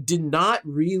 and she did not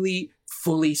really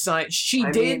fully sign.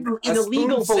 I mean, in a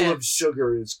legal sense. Of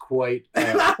sugar is quite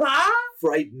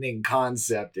frightening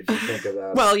concept if you think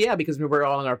about it. Well, yeah, because we're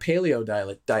all on our paleo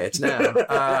diets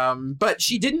now. But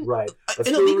she didn't. Right.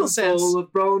 In a legal sense. Full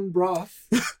of bone broth.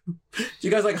 Do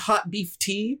you guys like hot beef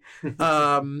tea?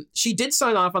 She did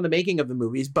sign off on the making of the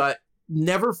movies, but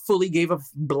never fully gave a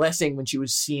blessing when she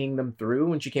was seeing them through.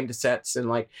 When she came to sets and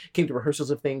came to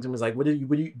rehearsals of things and was like, "What are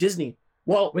you Disney?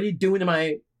 Walt, what are you doing to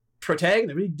my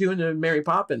protagonist? What are you doing to Mary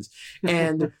Poppins?"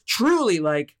 And truly,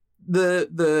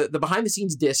 the behind the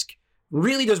scenes disc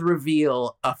really does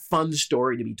reveal a fun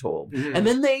story to be told. Mm-hmm. And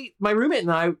then my roommate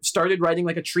and I started writing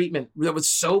a treatment that was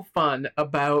so fun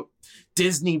about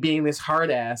Disney being this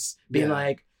hard ass, being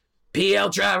like, P.L.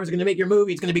 Travers is going to make your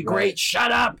movie. It's going to be great.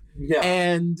 Shut up. Yeah.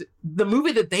 And the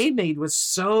movie that they made was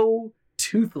so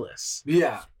toothless.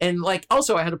 Yeah. And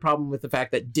also I had a problem with the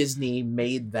fact that Disney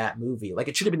made that movie.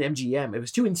 It should have been MGM. It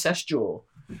was too incestual.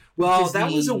 Well, Disney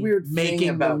that was a weird thing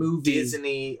about the movie.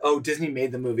 Disney. Oh, Disney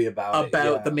made the movie about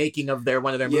the making of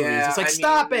one of their movies. It's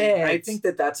stop it. I think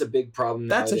that's a big problem.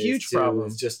 That's a huge problem.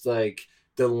 It's just the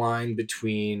line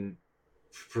between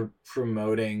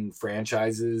promoting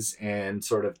franchises and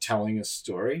sort of telling a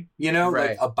story,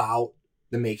 about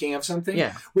the making of something.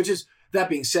 Yeah. Which is, that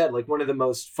being said, one of the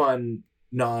most fun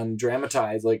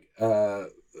non-dramatized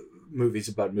movies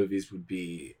about movies would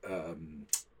be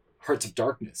Hearts of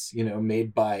Darkness,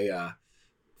 made by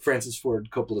Francis Ford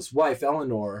Coppola's wife,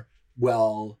 Eleanor,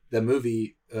 the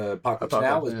movie Apocalypse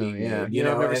Now was being made. I've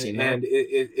never seen that. And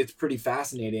it's pretty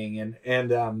fascinating. And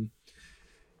and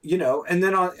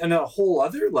then on a whole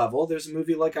other level, there's a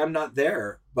movie like I'm Not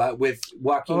There, but with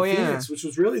Joaquin Phoenix, which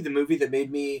was really the movie that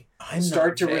made me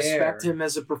start to respect him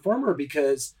as a performer,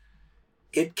 because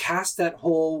it cast that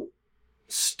whole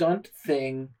stunt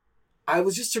thing. I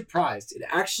was just surprised. It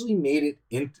actually made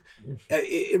it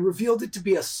it revealed it to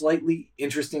be a slightly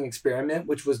interesting experiment,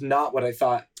 which was not what I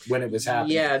thought when it was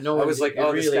happening. Yeah, no, I was like,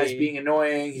 this guy's being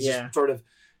annoying. He's just sort of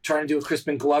trying to do a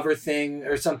Crispin Glover thing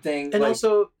or something. And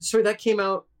also, sorry, that came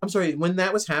out. I'm sorry, when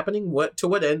that was happening, to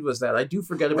what end was that? I do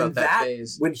forget about that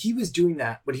phase. When he was doing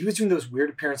that, when he was doing those weird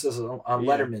appearances on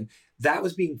Letterman, that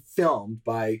was being filmed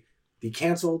by the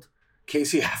canceled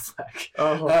Casey Affleck.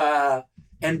 Oh.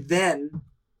 And then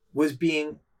was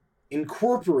being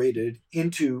incorporated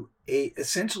into a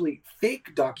essentially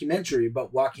fake documentary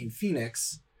about Joaquin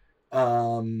Phoenix.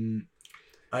 Having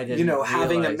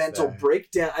a mental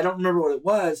breakdown. I don't remember what it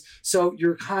was. So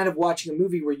you're kind of watching a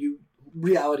movie where you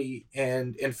reality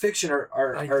and fiction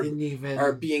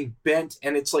are being bent,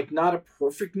 and it's like not a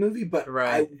perfect movie, but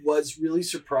I was really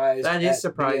surprised. That is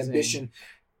surprising. The ambition.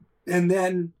 And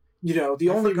then, you know, the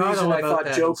only reason I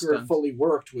thought Joker fully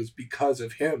worked was because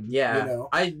of him. Yeah. You know?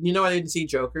 I didn't see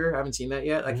Joker. I haven't seen that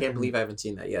yet. I can't believe I haven't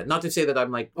seen that yet. Not to say that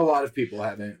I'm like... A lot of people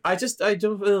haven't. I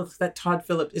don't... that Todd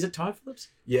Phillips... Is it Todd Phillips?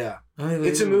 Yeah.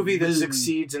 It's a movie that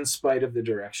succeeds in spite of the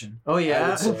direction. Oh,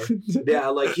 yeah? Yeah,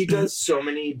 like he does so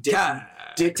many dick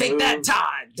Take moves. that,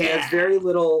 Todd! He has very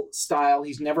little style.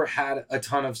 He's never had a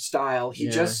ton of style. He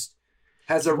just...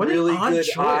 has a really good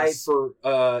eye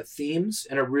for themes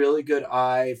and a really good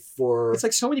eye for... It's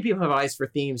like so many people have eyes for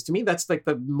themes. To me, that's like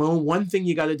the one thing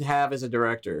you got to have as a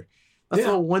director. That's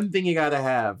the one thing you got to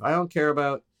have. I don't care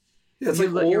about... it's you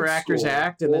like let your actors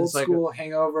act. And old it's like school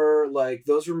Hangover. Like,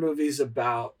 those were movies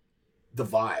about the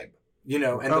vibe, you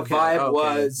know? And the vibe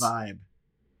was...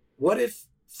 What if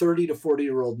 30 to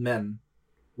 40-year-old men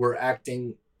were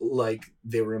acting like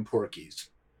they were in Porky's?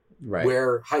 Right.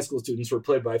 Where high school students were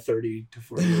played by 30 to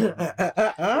 40 year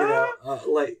olds.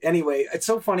 Like, anyway, it's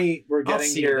so funny we're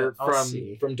getting here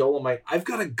from Dolomite. I've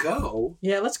got to go.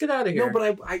 Yeah, let's get out of here. No,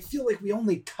 but I feel like we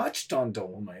only touched on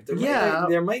Dolomite.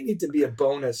 There might need to be a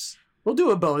bonus. We'll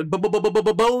do a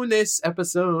bonus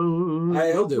episode.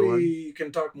 I hope we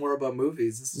can talk more about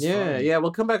movies. This is fun. Yeah.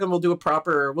 We'll come back and we'll do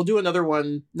another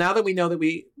one. Now that we know that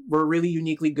we're really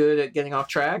uniquely good at getting off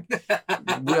track,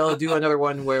 we'll do another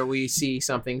one where we see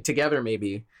something together,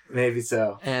 maybe. Maybe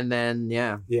so. And then,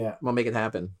 we'll make it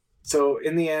happen. So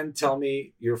in the end, tell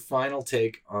me your final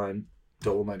take on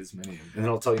Dolomite Is My Name, and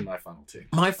then I'll tell you my final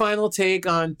take. My final take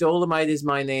on Dolomite Is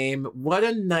My Name. What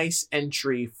a nice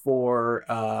entry for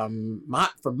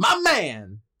my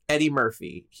man Eddie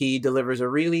Murphy. He delivers a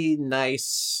really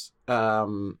nice.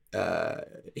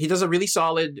 He does a really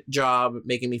solid job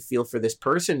making me feel for this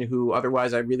person who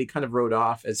otherwise I really kind of wrote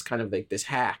off as kind of like this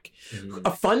hack.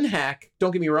 A fun hack, don't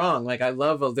get me wrong. Like,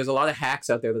 there's a lot of hacks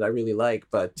out there that I really like,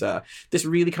 but this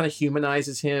really kind of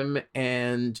humanizes him.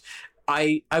 And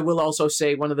I will also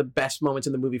say one of the best moments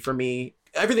in the movie for me,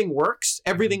 everything worked,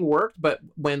 but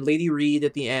when Lady Reed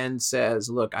at the end says,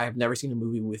 look, I have never seen a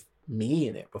movie with me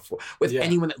in it before, with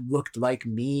anyone that looked like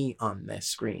me on this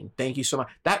screen. Thank you so much.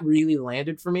 That really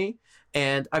landed for me.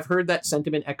 And I've heard that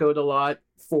sentiment echoed a lot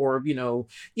for,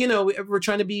 we're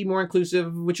trying to be more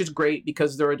inclusive, which is great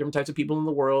because there are different types of people in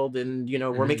the world. And,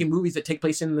 we're making movies that take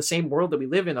place in the same world that we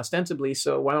live in ostensibly.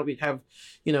 So why don't we have,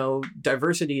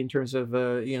 diversity in terms of,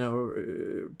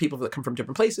 people that come from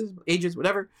different places, ages,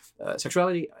 whatever,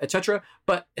 sexuality, etc.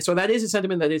 But so that is a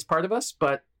sentiment that is part of us.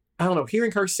 But I don't know,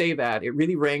 hearing her say that, it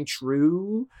really rang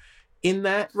true in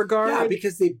that regard. Yeah,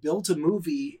 because they built a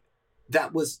movie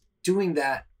that was doing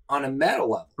that on a meta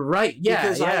level. Right, yeah.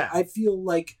 Because I feel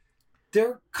like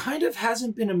there kind of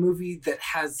hasn't been a movie that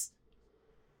has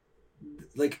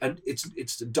like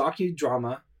it's a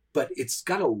docudrama, but it's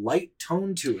got a light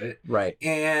tone to it. Right.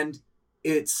 And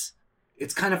it's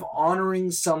kind of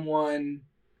honoring someone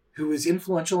who is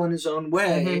influential in his own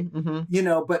way,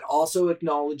 but also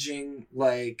acknowledging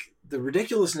like the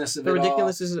ridiculousness of it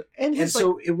all. And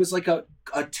so it was like a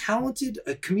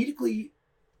comedically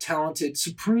talented,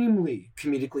 supremely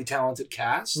comedically talented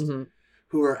cast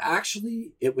who are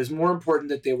actually, it was more important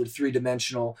that they were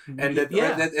three-dimensional and that,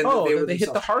 they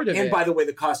hit the heart of it. And by the way,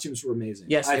 the costumes were amazing.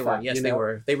 Yes, they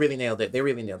were. They really nailed it.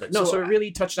 No, so it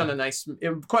really touched on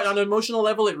quite on an emotional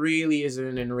level, it really is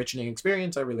an enriching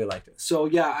experience. I really liked it. So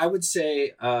yeah, I would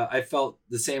say I felt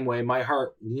the same way. My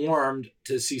heart warmed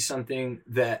to see something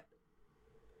that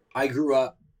I grew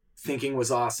up thinking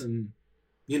was awesome.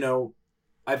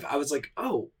 I was like,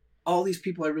 oh, all these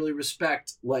people I really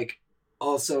respect, like,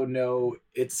 also know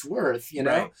its worth,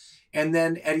 Right. And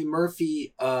then Eddie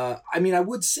Murphy, I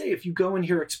would say if you go in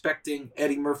here expecting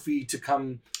Eddie Murphy to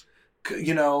come, like,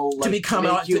 to become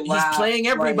out, he's playing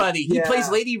everybody. He plays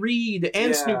Lady Reed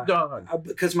and Snoop Dogg.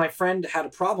 Because my friend had a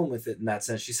problem with it in that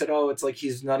sense. She said, oh, it's like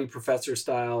he's Nutty Professor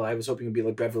style. I was hoping it'd be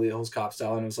like Beverly Hills Cop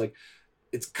style. And it was like,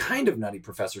 it's kind of Nutty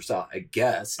Professor style, I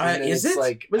guess. Is it?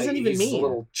 Like, what does that even mean? He's a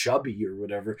little chubby or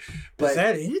whatever. But, is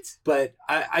that it? But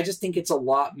I just think it's a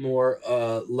lot more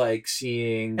like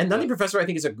seeing... And Nutty Professor, I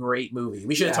think, is a great movie.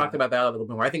 We should have talked about that a little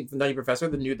bit more. I think the Nutty Professor,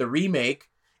 the remake,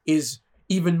 is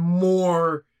even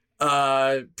more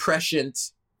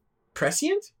prescient?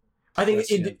 I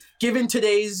think given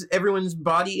today's everyone's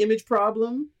body image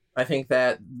problem... I think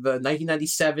that the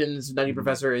 1997's Nutty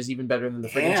Professor is even better than the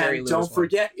freaking Jerry Lewis don't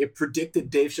forget, it predicted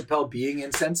Dave Chappelle being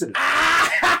insensitive.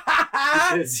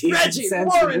 Reggie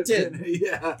Warrington!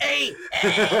 Yeah. Hey!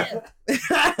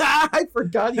 I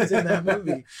forgot he's in that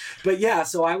movie. But yeah,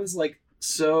 so I was like,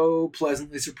 so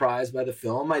pleasantly surprised by the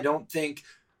film. I think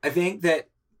that,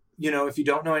 if you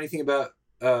don't know anything about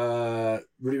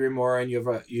Rudy Ray Moore and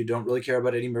you don't really care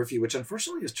about Eddie Murphy, which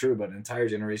unfortunately is true about an entire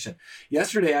generation.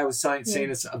 Yesterday I was saying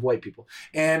this of white people,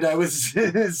 and I was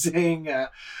saying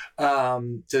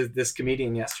to this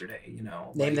comedian yesterday,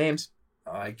 name names.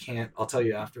 I can't. I'll tell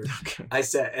you after. Okay. I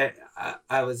said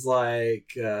I was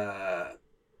like I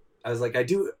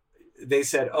do. They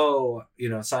said, "Oh,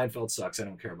 Seinfeld sucks. I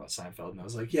don't care about Seinfeld." And I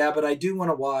was like, "Yeah, but I do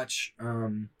want to watch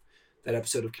that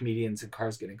episode of Comedians in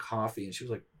Cars Getting Coffee." And she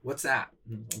was like, "What's that?"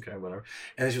 Okay, whatever.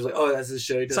 And then she was like, "Oh, that's his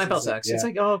show." Seinfeld sucks. Yeah. It's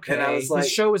like, okay. And I was like,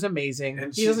 his show is amazing.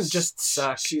 And he doesn't just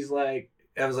suck. She's like,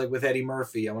 I was like, with Eddie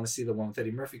Murphy. I want to see the one with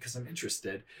Eddie Murphy because I'm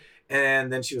interested.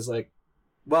 And then she was like,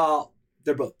 "Well,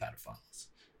 they're both pedophiles."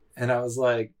 And I was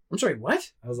like, "I'm sorry,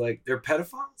 what?" I was like, "They're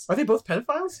pedophiles? Are they both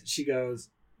pedophiles?" And she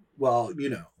goes, "Well,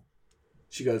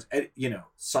 She goes,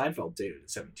 Seinfeld dated a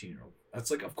 17-year-old. That's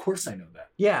like, of course I know that.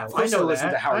 Yeah, I know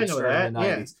that. To Howard Stern in the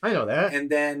 90s. Yeah, I know that. And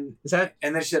then she said,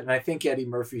 and I think Eddie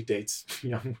Murphy dates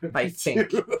young women. I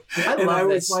think. I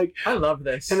love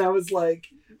this. And I was like,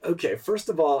 okay, first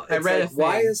of all,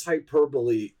 why is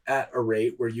hyperbole at a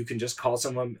rate where you can just call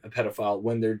someone a pedophile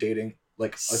when they're dating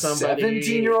like a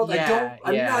 17-year-old? Yeah,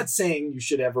 I'm not saying you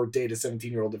should ever date a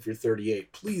 17-year-old if you're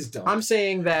 38. Please don't. I'm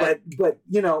saying that. But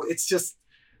it's just.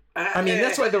 I mean,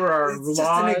 that's why there are laws.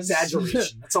 It's just an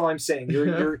exaggeration. That's all I'm saying.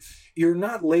 You're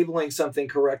not labeling something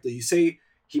correctly. You say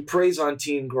he preys on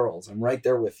teen girls. I'm right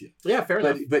there with you. Yeah, fair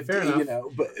enough. But fair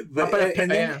enough.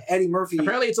 Then Eddie Murphy.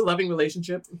 Apparently, it's a loving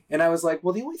relationship. And I was like,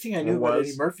 well, the only thing I knew about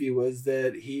Eddie Murphy was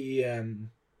that he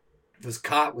was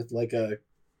caught with like a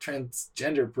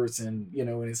transgender person,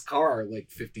 in his car like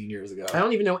 15 years ago. I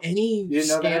don't even know any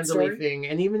scandally thing,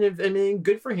 and even if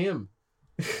good for him.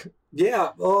 Yeah,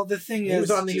 well, the thing is,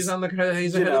 he's ahead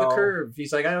of the curve.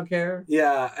 He's like, I don't care.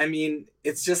 Yeah, I mean,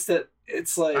 it's just that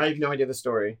it's like I have no idea the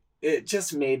story. It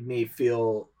just made me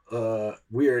feel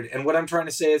weird. And what I'm trying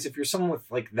to say is, if you're someone with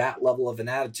like that level of an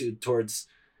attitude towards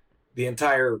the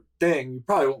entire thing, you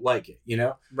probably won't like it,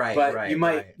 Right. But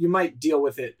you might deal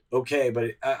with it okay.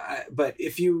 But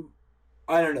if you,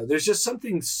 I don't know. There's just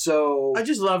something so. I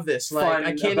just love this. Fun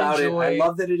I can't about enjoy. It. I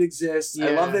love that it exists. Yeah.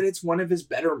 I love that it's one of his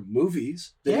better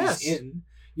movies that he's in.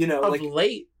 Of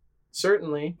late,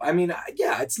 certainly. I mean,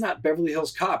 it's not Beverly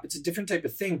Hills Cop. It's a different type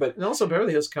of thing, but and also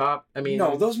Beverly Hills Cop. I mean,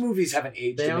 no, those movies haven't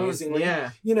aged amazingly.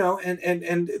 Yeah.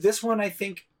 And this one, I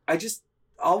think I just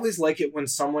always like it when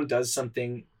someone does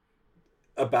something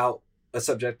about a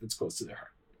subject that's close to their heart.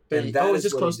 And is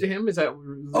this close to him? Is that?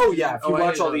 Oh yeah, if you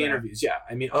watch all the interviews, yeah.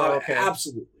 I mean, okay.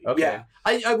 Absolutely. Okay. Yeah.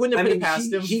 I wouldn't have put it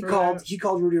past him. He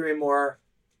called Rudy Ray Moore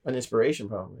an inspiration,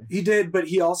 probably. He did, but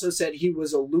he also said he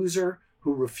was a loser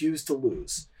who refused to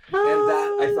lose, and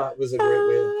that I thought was a great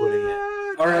way of putting it.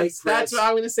 All right, that's what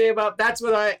I'm going to say about. That's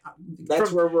where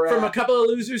we're at. From a couple of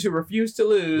losers who refuse to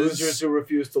lose. Losers who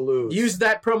refuse to lose. Use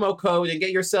that promo code and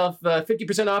get yourself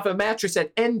 50% off a mattress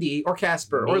at Endy or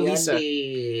Casper or Lisa.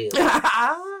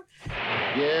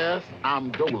 Yes,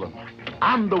 I'm Dolan.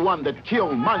 I'm the one that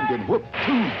killed Monday and whooped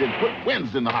Tuesday and put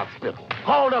Wednesday in the hospital.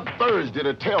 Called up Thursday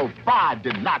to tell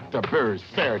Friday not to bury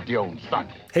Saturday on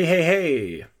Sunday.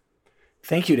 Hey.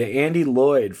 Thank you to Andy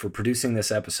Lloyd for producing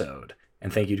this episode.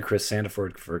 And thank you to Chris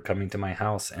Sandiford for coming to my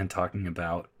house and talking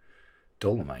about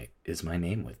Dolomite Is My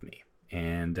Name with me.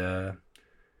 And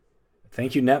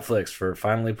thank you, Netflix, for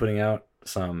finally putting out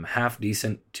some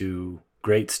half-decent to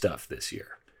great stuff this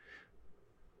year.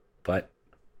 But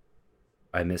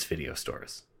I miss video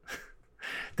stores.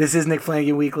 This is Nick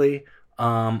Flanagan Weekly.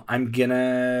 I'm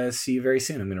gonna see you very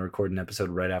soon. I'm gonna record an episode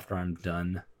right after I'm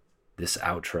done this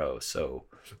outro. So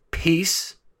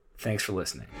peace. Thanks for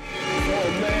listening.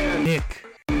 Oh, man. Nick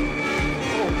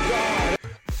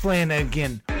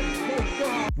Flanagan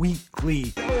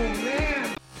Weekly. Oh,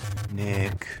 man.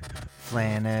 Nick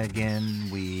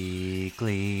Flanagan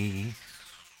Weekly.